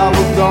I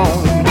was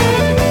gone.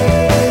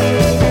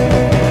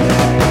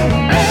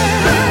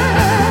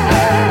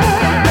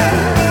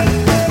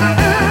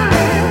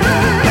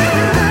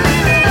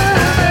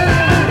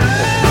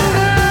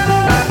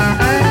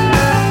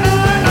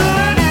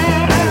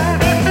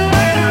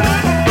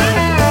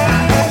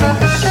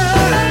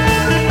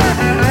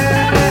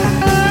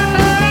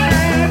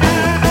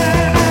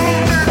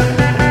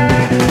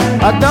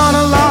 I done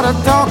a lot of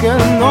talking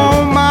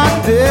on my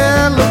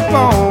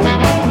telephone.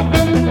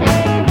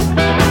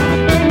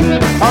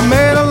 I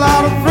made a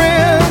lot of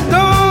friends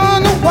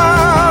during the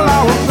while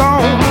I was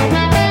gone.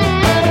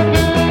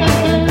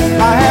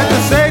 I had to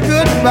say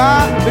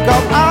goodbye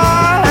because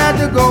I had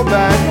to go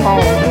back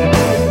home.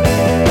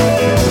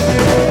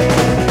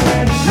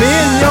 Me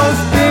and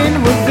Yostein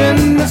was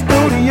in the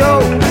studio.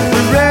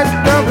 The rest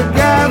of the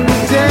guys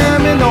were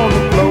jamming on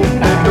the floor.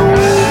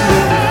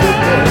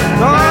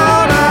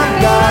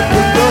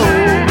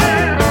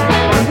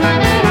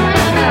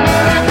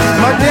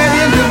 My dead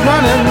engine's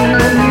running,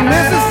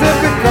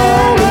 Mississippi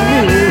calling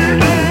me.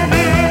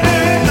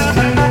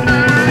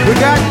 We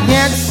got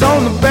Yanks on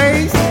the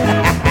bass,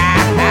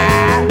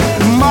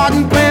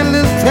 Martin playing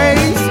Little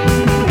Taste,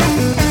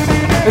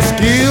 a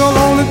skill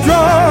on the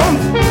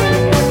drums.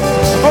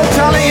 Oh,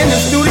 Charlie in the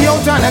studio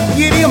trying to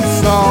get him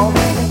some.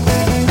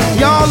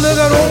 Y'all look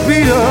at old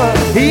Peter,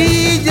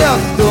 he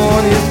just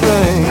doing his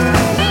thing.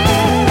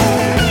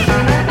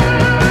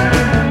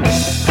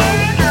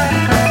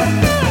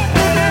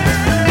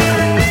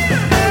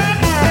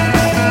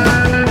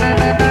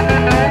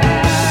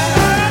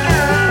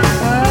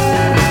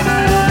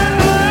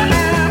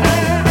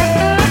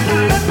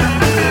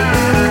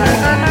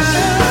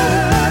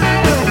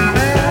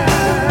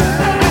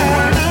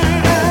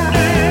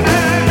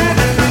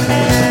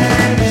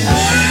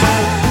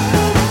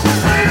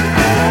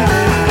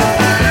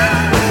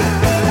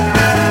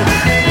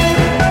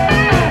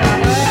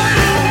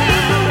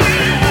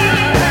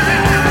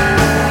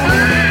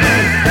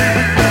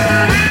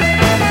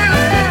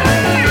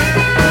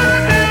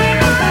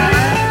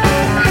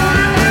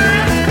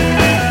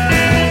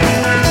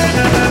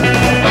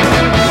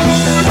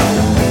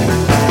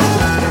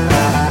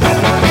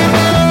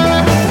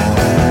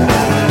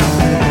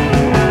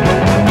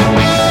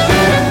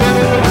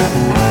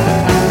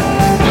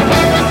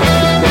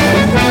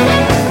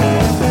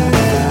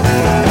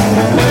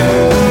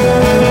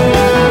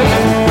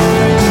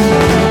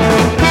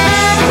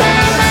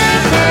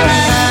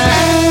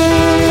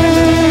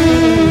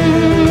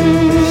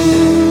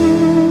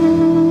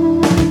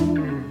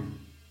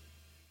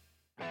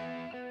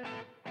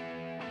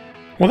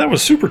 Well, that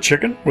was Super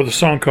Chicken with a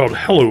song called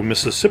Hello,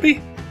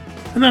 Mississippi,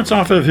 and that's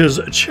off of his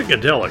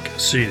Chikadelic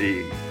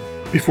CD.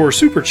 Before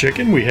Super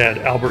Chicken, we had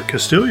Albert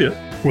Castiglia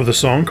with a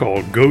song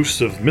called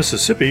Ghosts of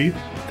Mississippi.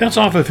 That's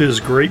off of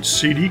his great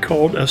CD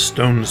called A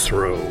Stone's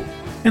Throw.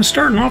 And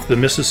starting off the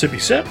Mississippi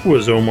set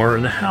was Omar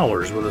and the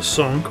Howlers with a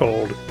song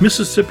called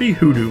Mississippi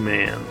Hoodoo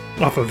Man,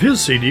 off of his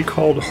CD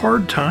called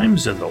Hard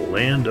Times in the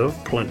Land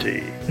of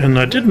Plenty. And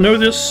I didn't know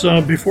this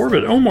before,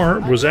 but Omar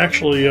was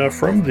actually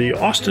from the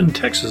Austin,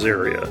 Texas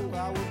area.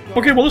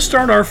 Okay, well, let's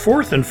start our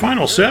fourth and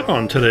final set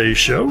on today's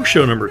show,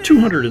 show number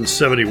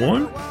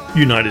 271,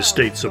 United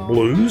States of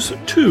Blues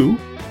 2,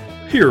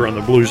 here on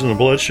the Blues and the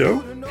Blood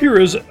show. Here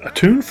is a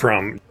tune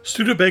from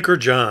Studebaker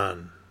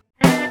John.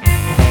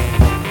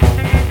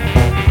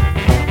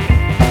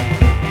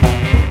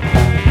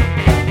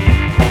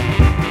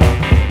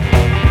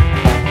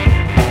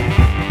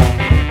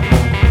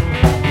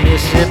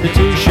 Mississippi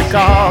to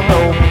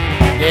Chicago,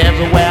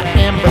 everywhere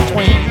in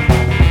between.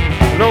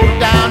 Low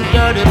down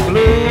dirty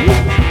blues,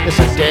 it's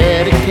a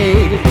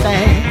dedicated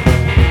thing.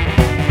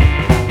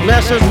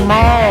 This is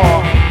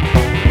more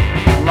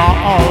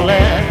or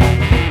less.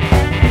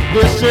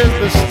 This is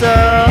the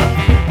stuff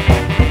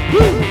you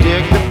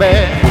dig the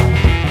best.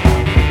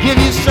 Give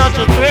you such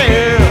a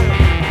thrill,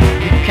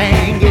 you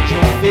can't get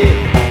your fill.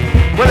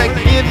 Well, it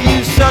give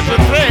you such a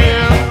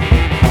thrill,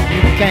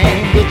 you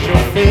can't get your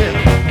fill.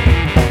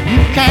 You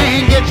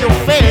can't get your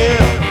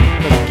fill,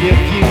 but it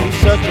give you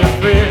such a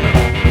thrill.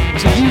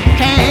 So you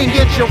can't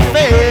get your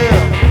fill,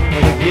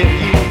 but it give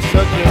you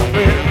such a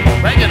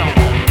thrill. Bring it on.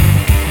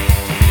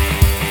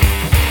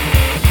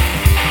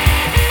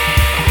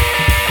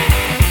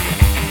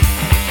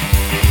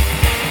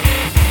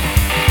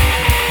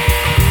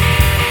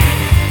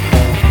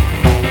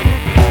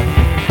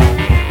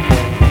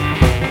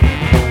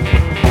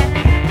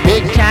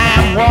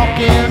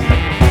 Walking,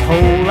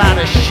 whole lot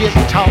of shit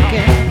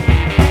talking,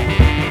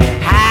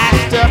 high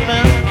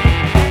stepping,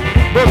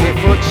 boogie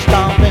foot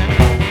stomping.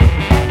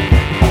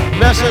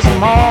 Less is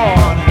more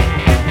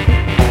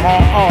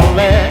or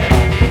less.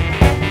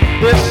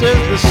 This is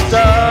the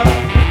stuff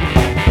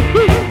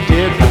who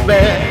did the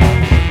best.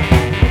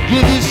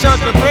 Give you such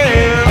a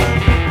thrill,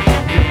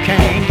 you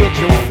can't get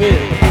your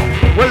fill.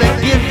 Well, it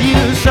give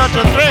you such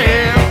a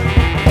thrill,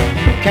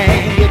 you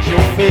can't get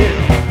your fill.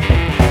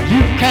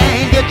 You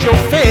can't get your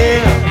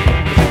fill,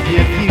 'cause it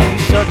give you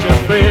such a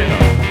thrill.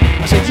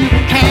 I said you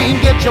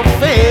can't get your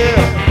fill,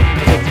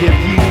 'cause it give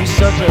you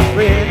such a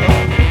thrill.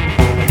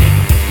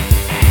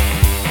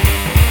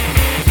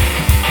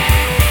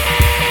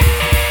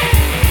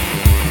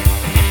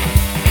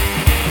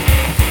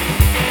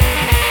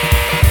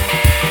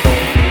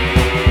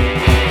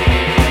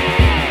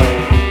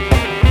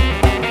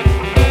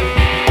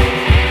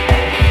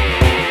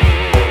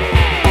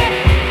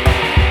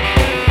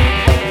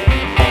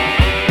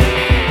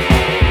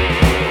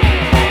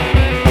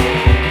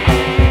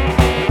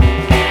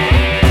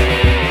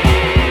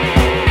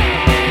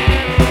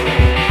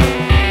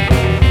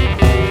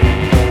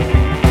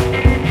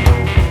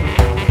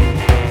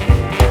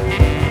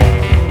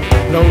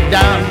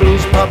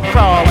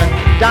 Crawling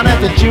down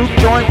at the juke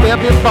joint, they'll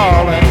be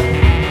ballin'.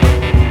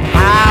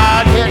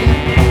 Hard hitting,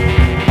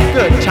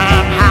 good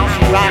time house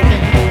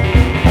rocking.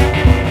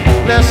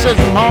 Less is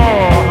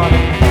more,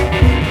 honey,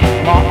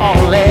 more or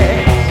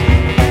less.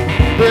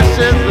 This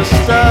is the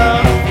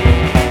stuff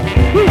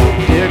who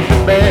did the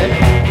best.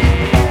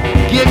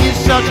 Give you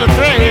such a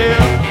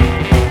thrill,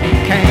 you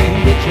can't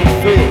get your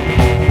fill.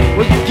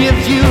 Well, it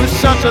gives you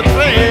such a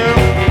thrill,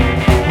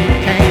 you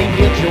can't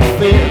get your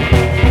fill.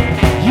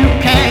 You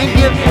can't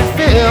give your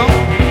fill,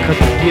 'cause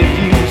it gives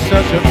you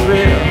such a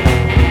thrill.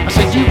 I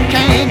said you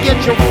can't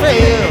get your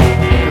fill,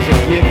 'cause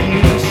it gives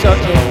you such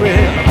a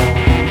thrill.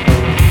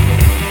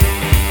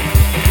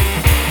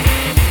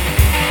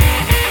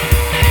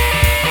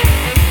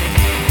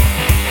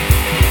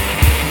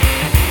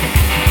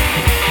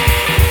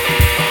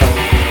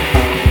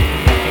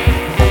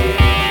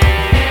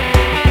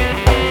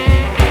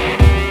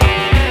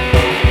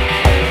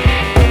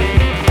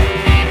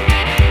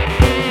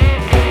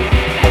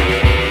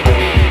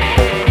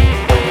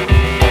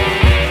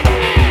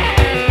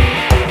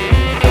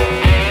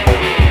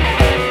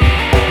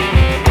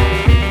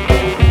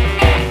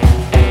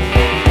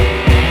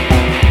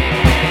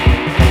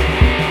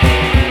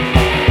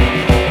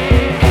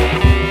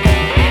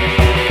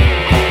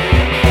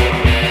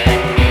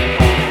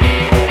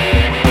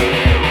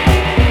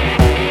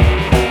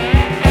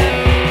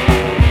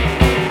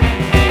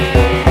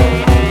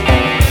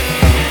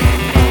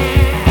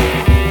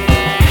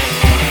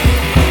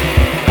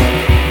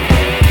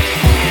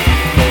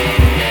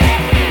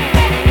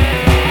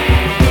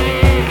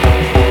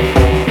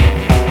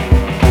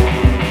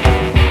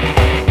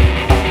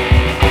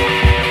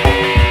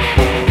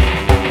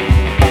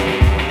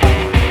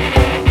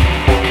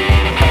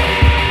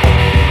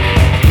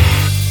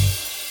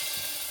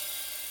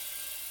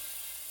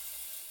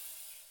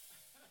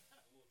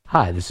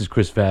 Hi, this is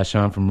Chris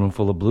Vashon from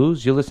Roomful of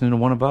Blues. You're listening to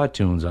one of our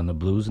tunes on the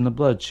Blues and the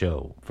Blood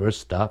show.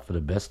 First stop for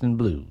the best in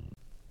blues.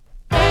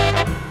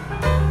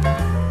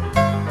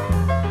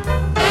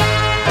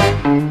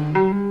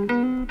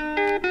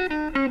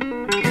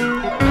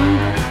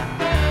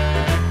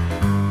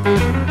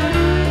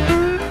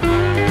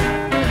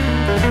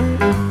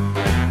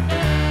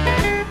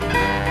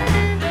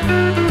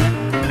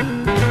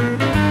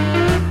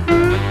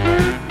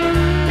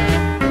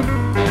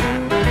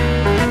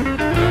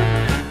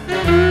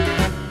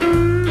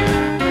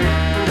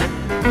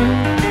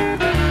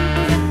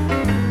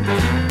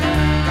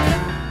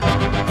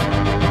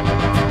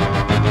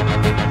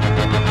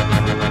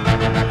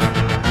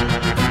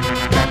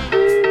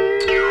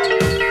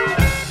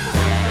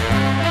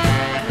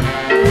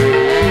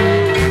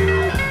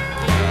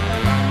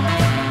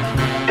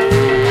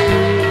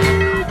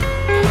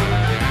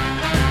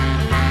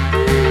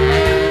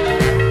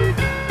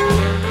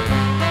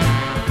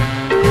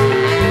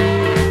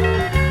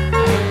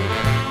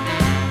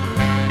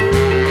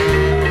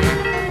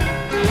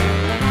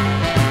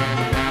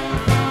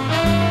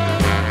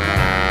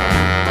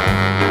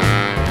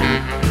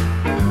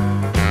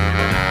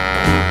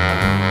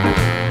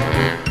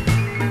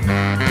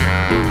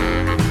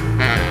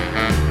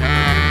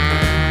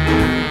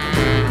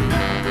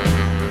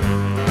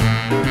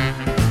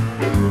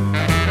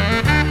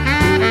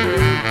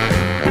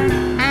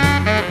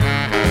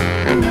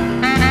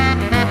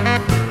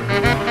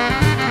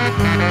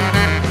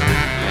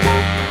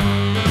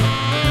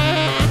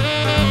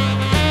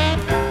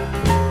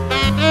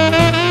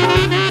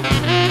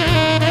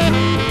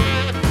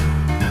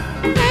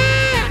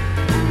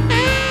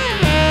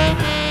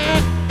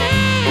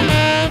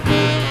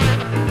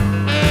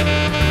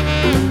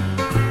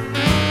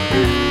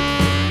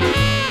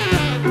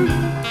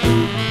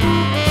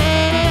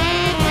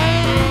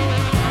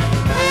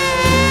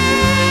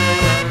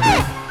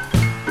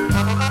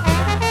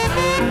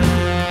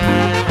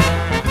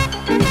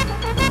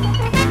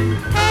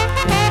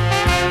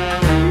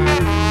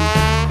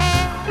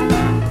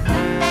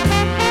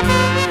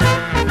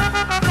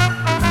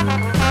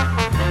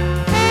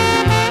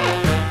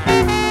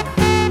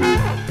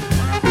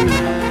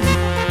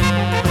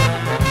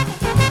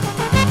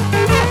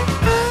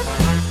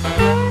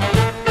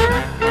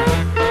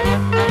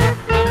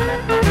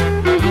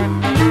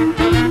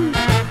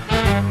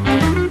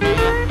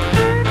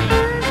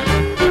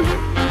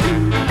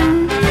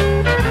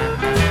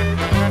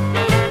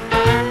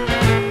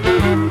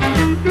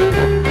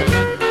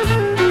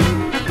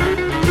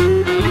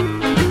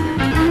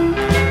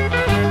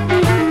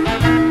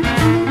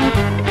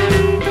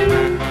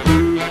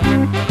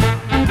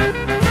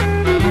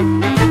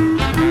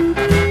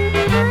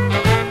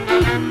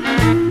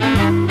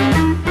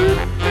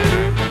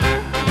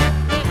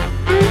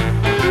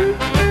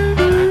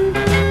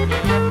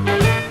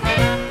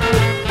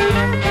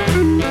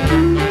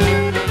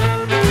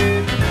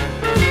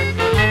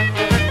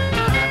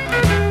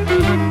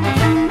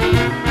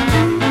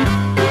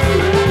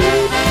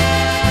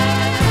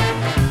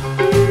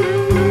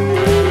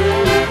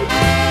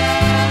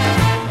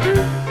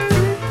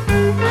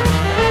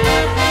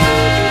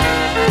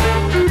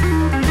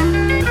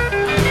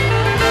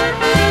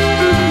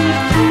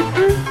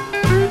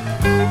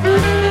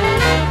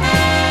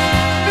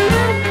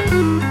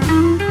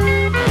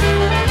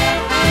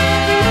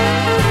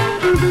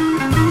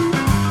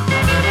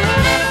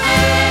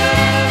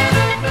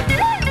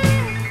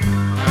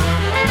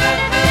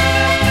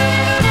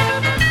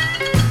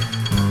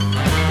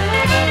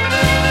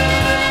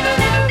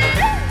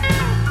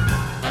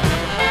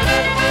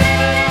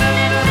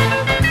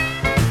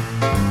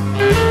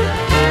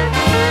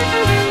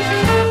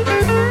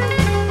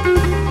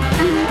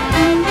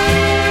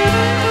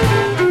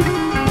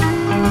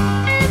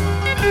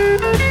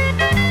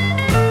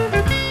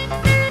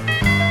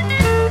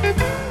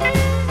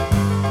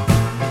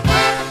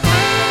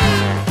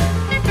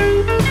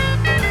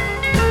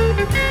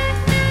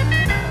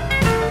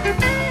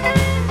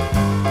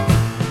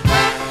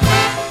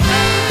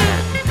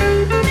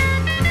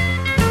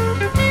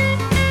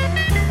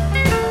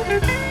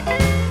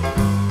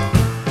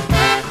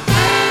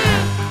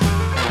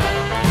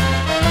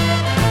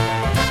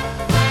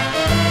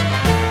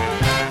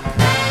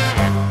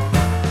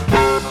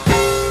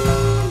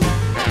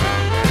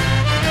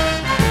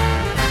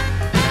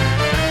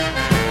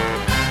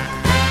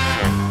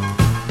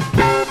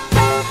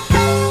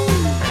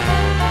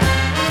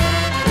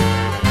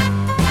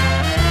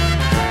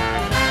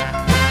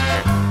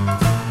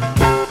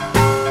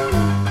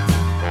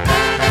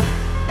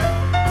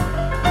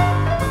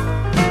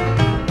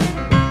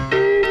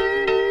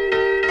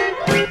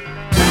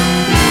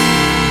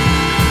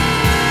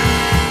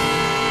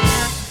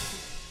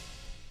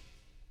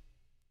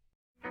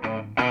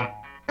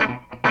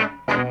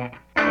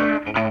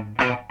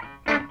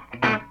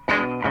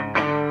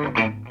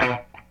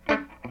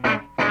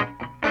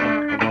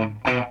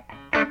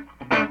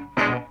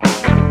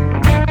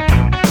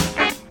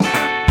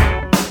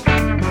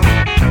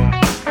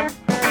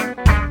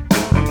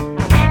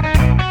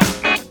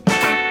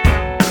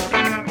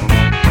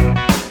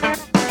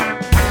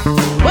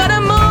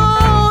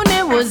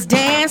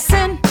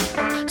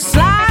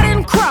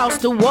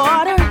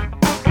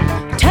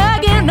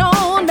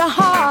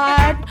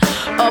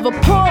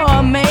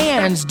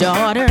 man's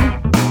daughter.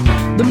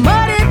 The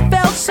mud, it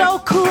felt so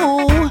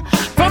cool,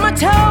 from her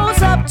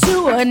toes up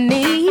to her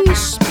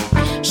knees.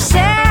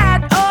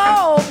 Sad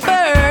old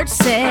bird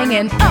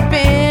singing up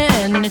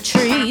in the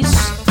trees.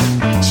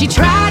 She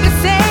tried to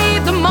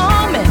save the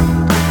moment,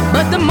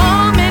 but the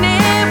moment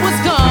it was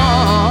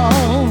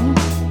gone.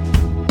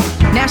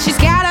 Now she's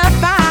gotta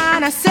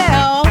find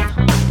herself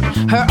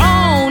her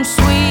own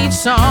sweet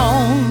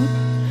song.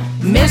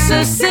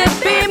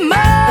 Mississippi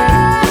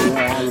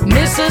mud,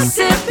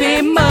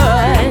 Mississippi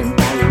mud.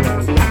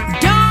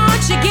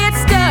 Don't you get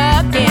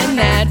stuck in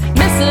that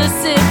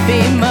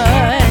Mississippi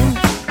mud.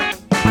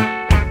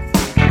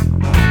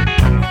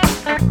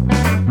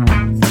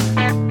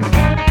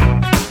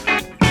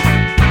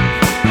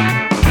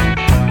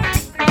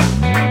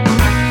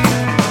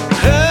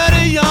 Heard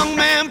a young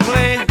man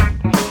play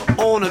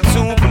on a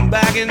tune from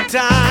back in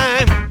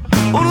time,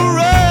 on a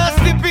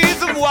rusty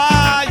piece of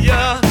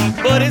wire,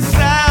 but it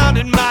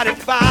sounded mighty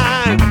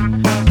fine.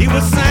 He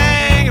was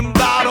singing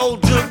about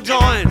old juke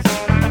joints,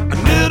 a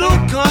little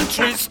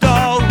country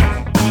store,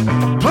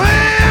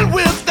 playing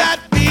with that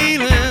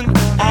feeling.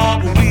 Oh,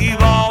 but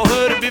we've all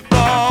heard it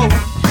before.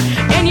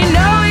 And you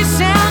know it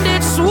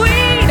sounded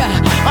sweet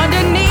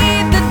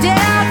underneath the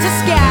Delta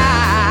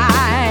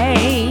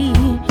sky,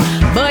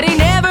 but he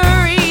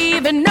never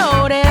even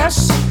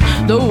noticed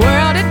the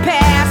world had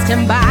passed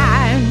him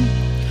by.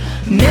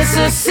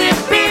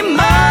 Mississippi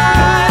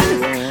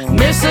mud,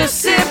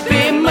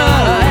 Mississippi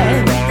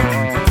mud.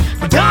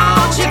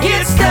 Don't you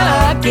get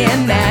stuck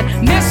in that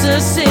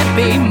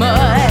Mississippi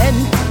mud.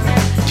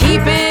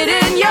 Keep it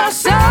in your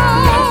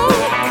soul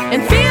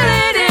and feel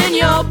it in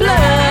your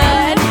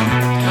blood.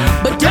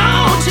 But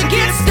don't you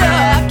get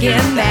stuck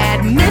in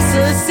that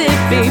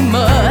Mississippi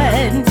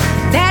mud.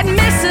 That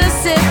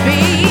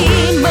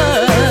Mississippi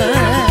mud.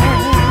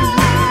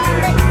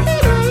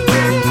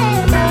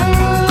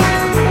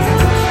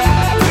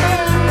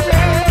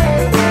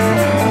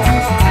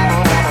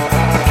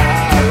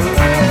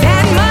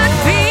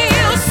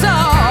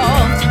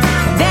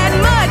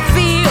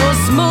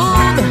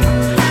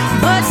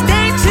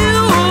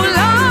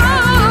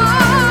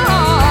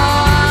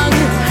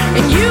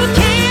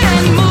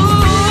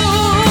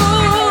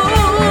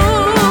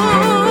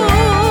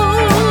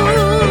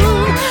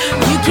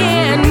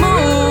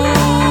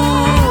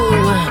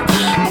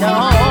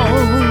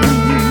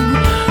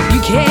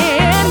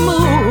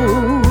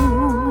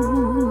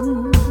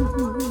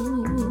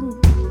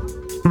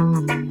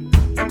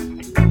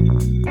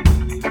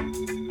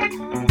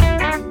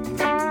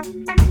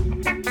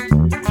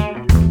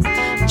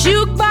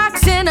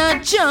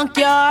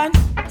 Junkyard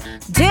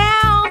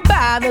down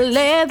by the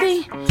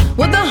levee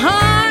with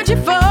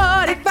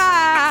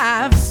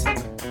 145s,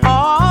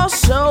 all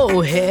so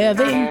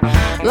heavy,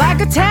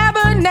 like a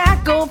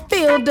tabernacle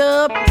filled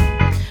up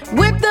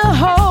with the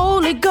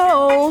Holy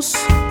Ghost,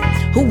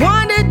 who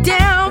wandered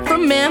down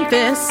from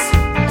Memphis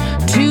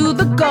to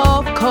the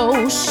Gulf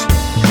Coast.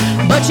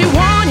 But you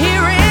won't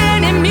hear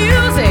any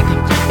music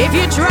if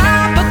you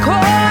drop a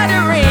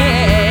quarter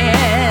in.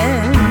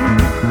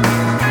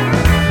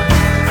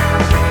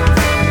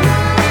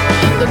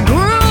 The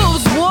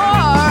grooves wore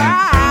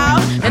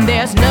out and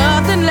there's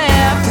nothing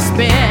left to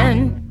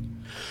spend.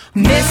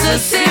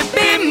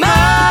 Mississippi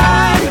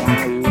mud,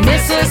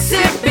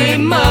 Mississippi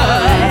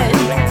mud.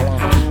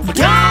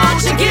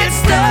 Don't you get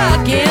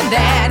stuck in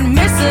that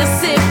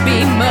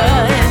Mississippi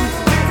mud.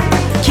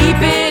 Keep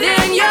it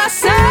in your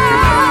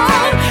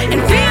soul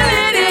and feel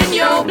it in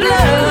your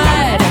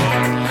blood.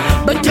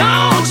 But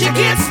don't you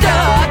get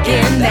stuck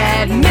in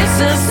that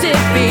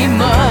Mississippi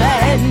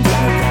mud.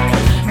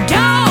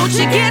 Don't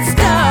you get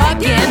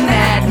stuck in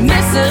that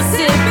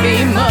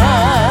Mississippi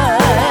mud.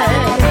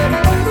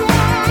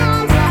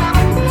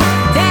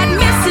 That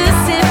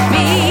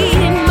Mississippi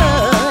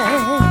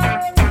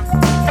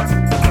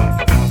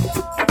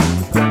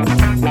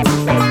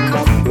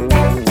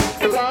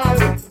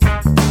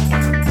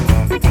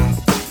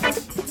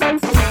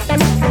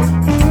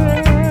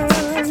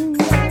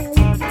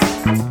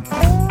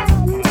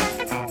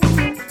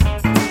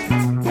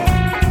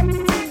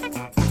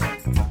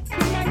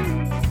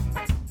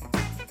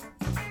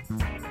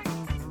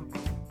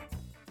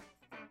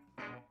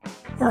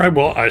All right,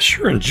 well, I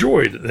sure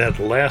enjoyed that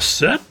last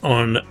set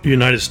on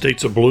United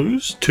States of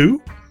Blues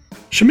 2.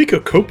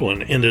 Shemekia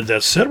Copeland ended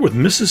that set with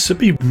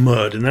Mississippi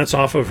Mud, and that's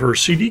off of her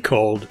CD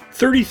called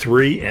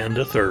 33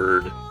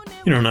 1/3.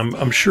 You know, and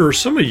I'm sure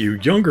some of you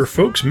younger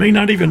folks may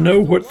not even know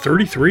what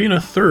 33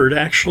 1/3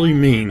 actually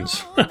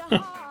means.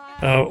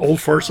 Old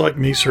farts like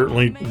me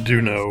certainly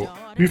do know.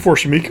 Before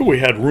Shemekia, we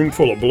had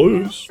Roomful of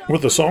Blues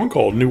with a song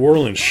called New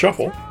Orleans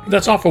Shuffle.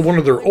 That's off of one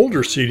of their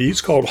older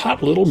CDs called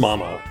Hot Little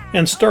Mama.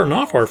 And starting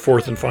off our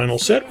fourth and final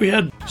set, we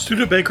had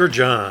Studebaker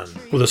John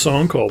with a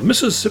song called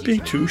Mississippi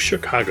to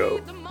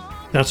Chicago.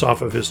 That's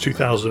off of his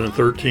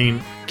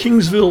 2013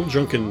 Kingsville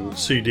Junkin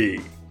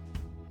CD.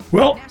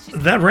 Well,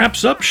 that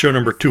wraps up show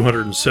number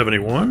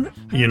 271,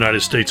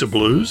 United States of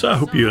Blues. I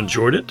hope you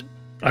enjoyed it.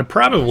 I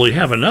probably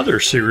have another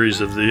series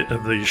of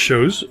these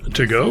shows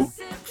to go.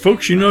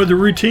 Folks, you know the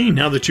routine.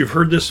 Now that you've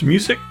heard this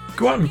music,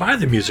 go out and buy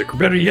the music, or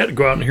better yet,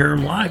 go out and hear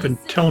them live and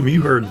tell them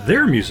you heard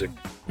their music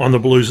on the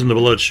Blues and the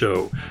Blood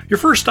Show, your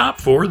first stop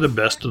for the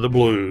best of the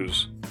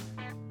blues.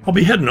 I'll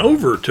be heading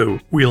over to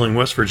Wheeling,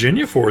 West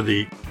Virginia for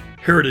the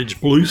Heritage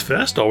Blues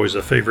Fest, always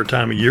a favorite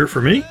time of year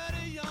for me.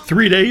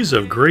 3 days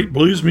of great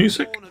blues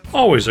music,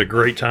 always a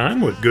great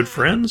time with good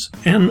friends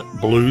and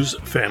blues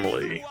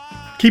family.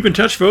 Keep in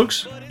touch,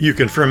 folks. You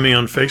can friend me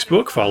on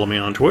Facebook, follow me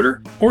on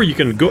Twitter, or you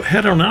can go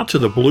head on out to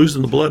the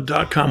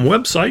BluzNdaBlood.com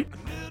website.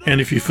 And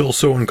if you feel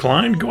so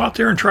inclined, go out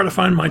there and try to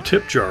find my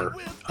tip jar.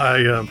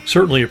 I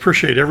certainly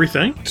appreciate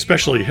everything,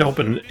 especially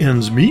helping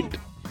ends meet.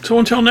 So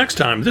until next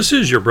time, this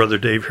is your brother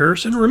Dave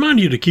Harrison, remind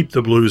you to keep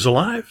the blues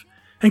alive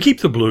and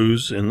keep the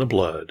blues in the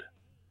blood.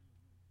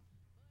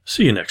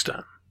 See you next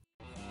time.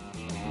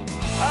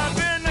 I've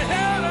been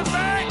held and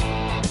back,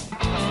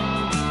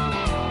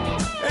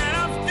 and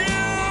I'm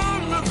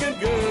still looking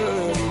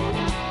good.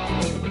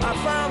 I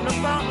found the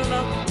fountain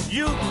of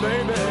youth,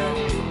 baby.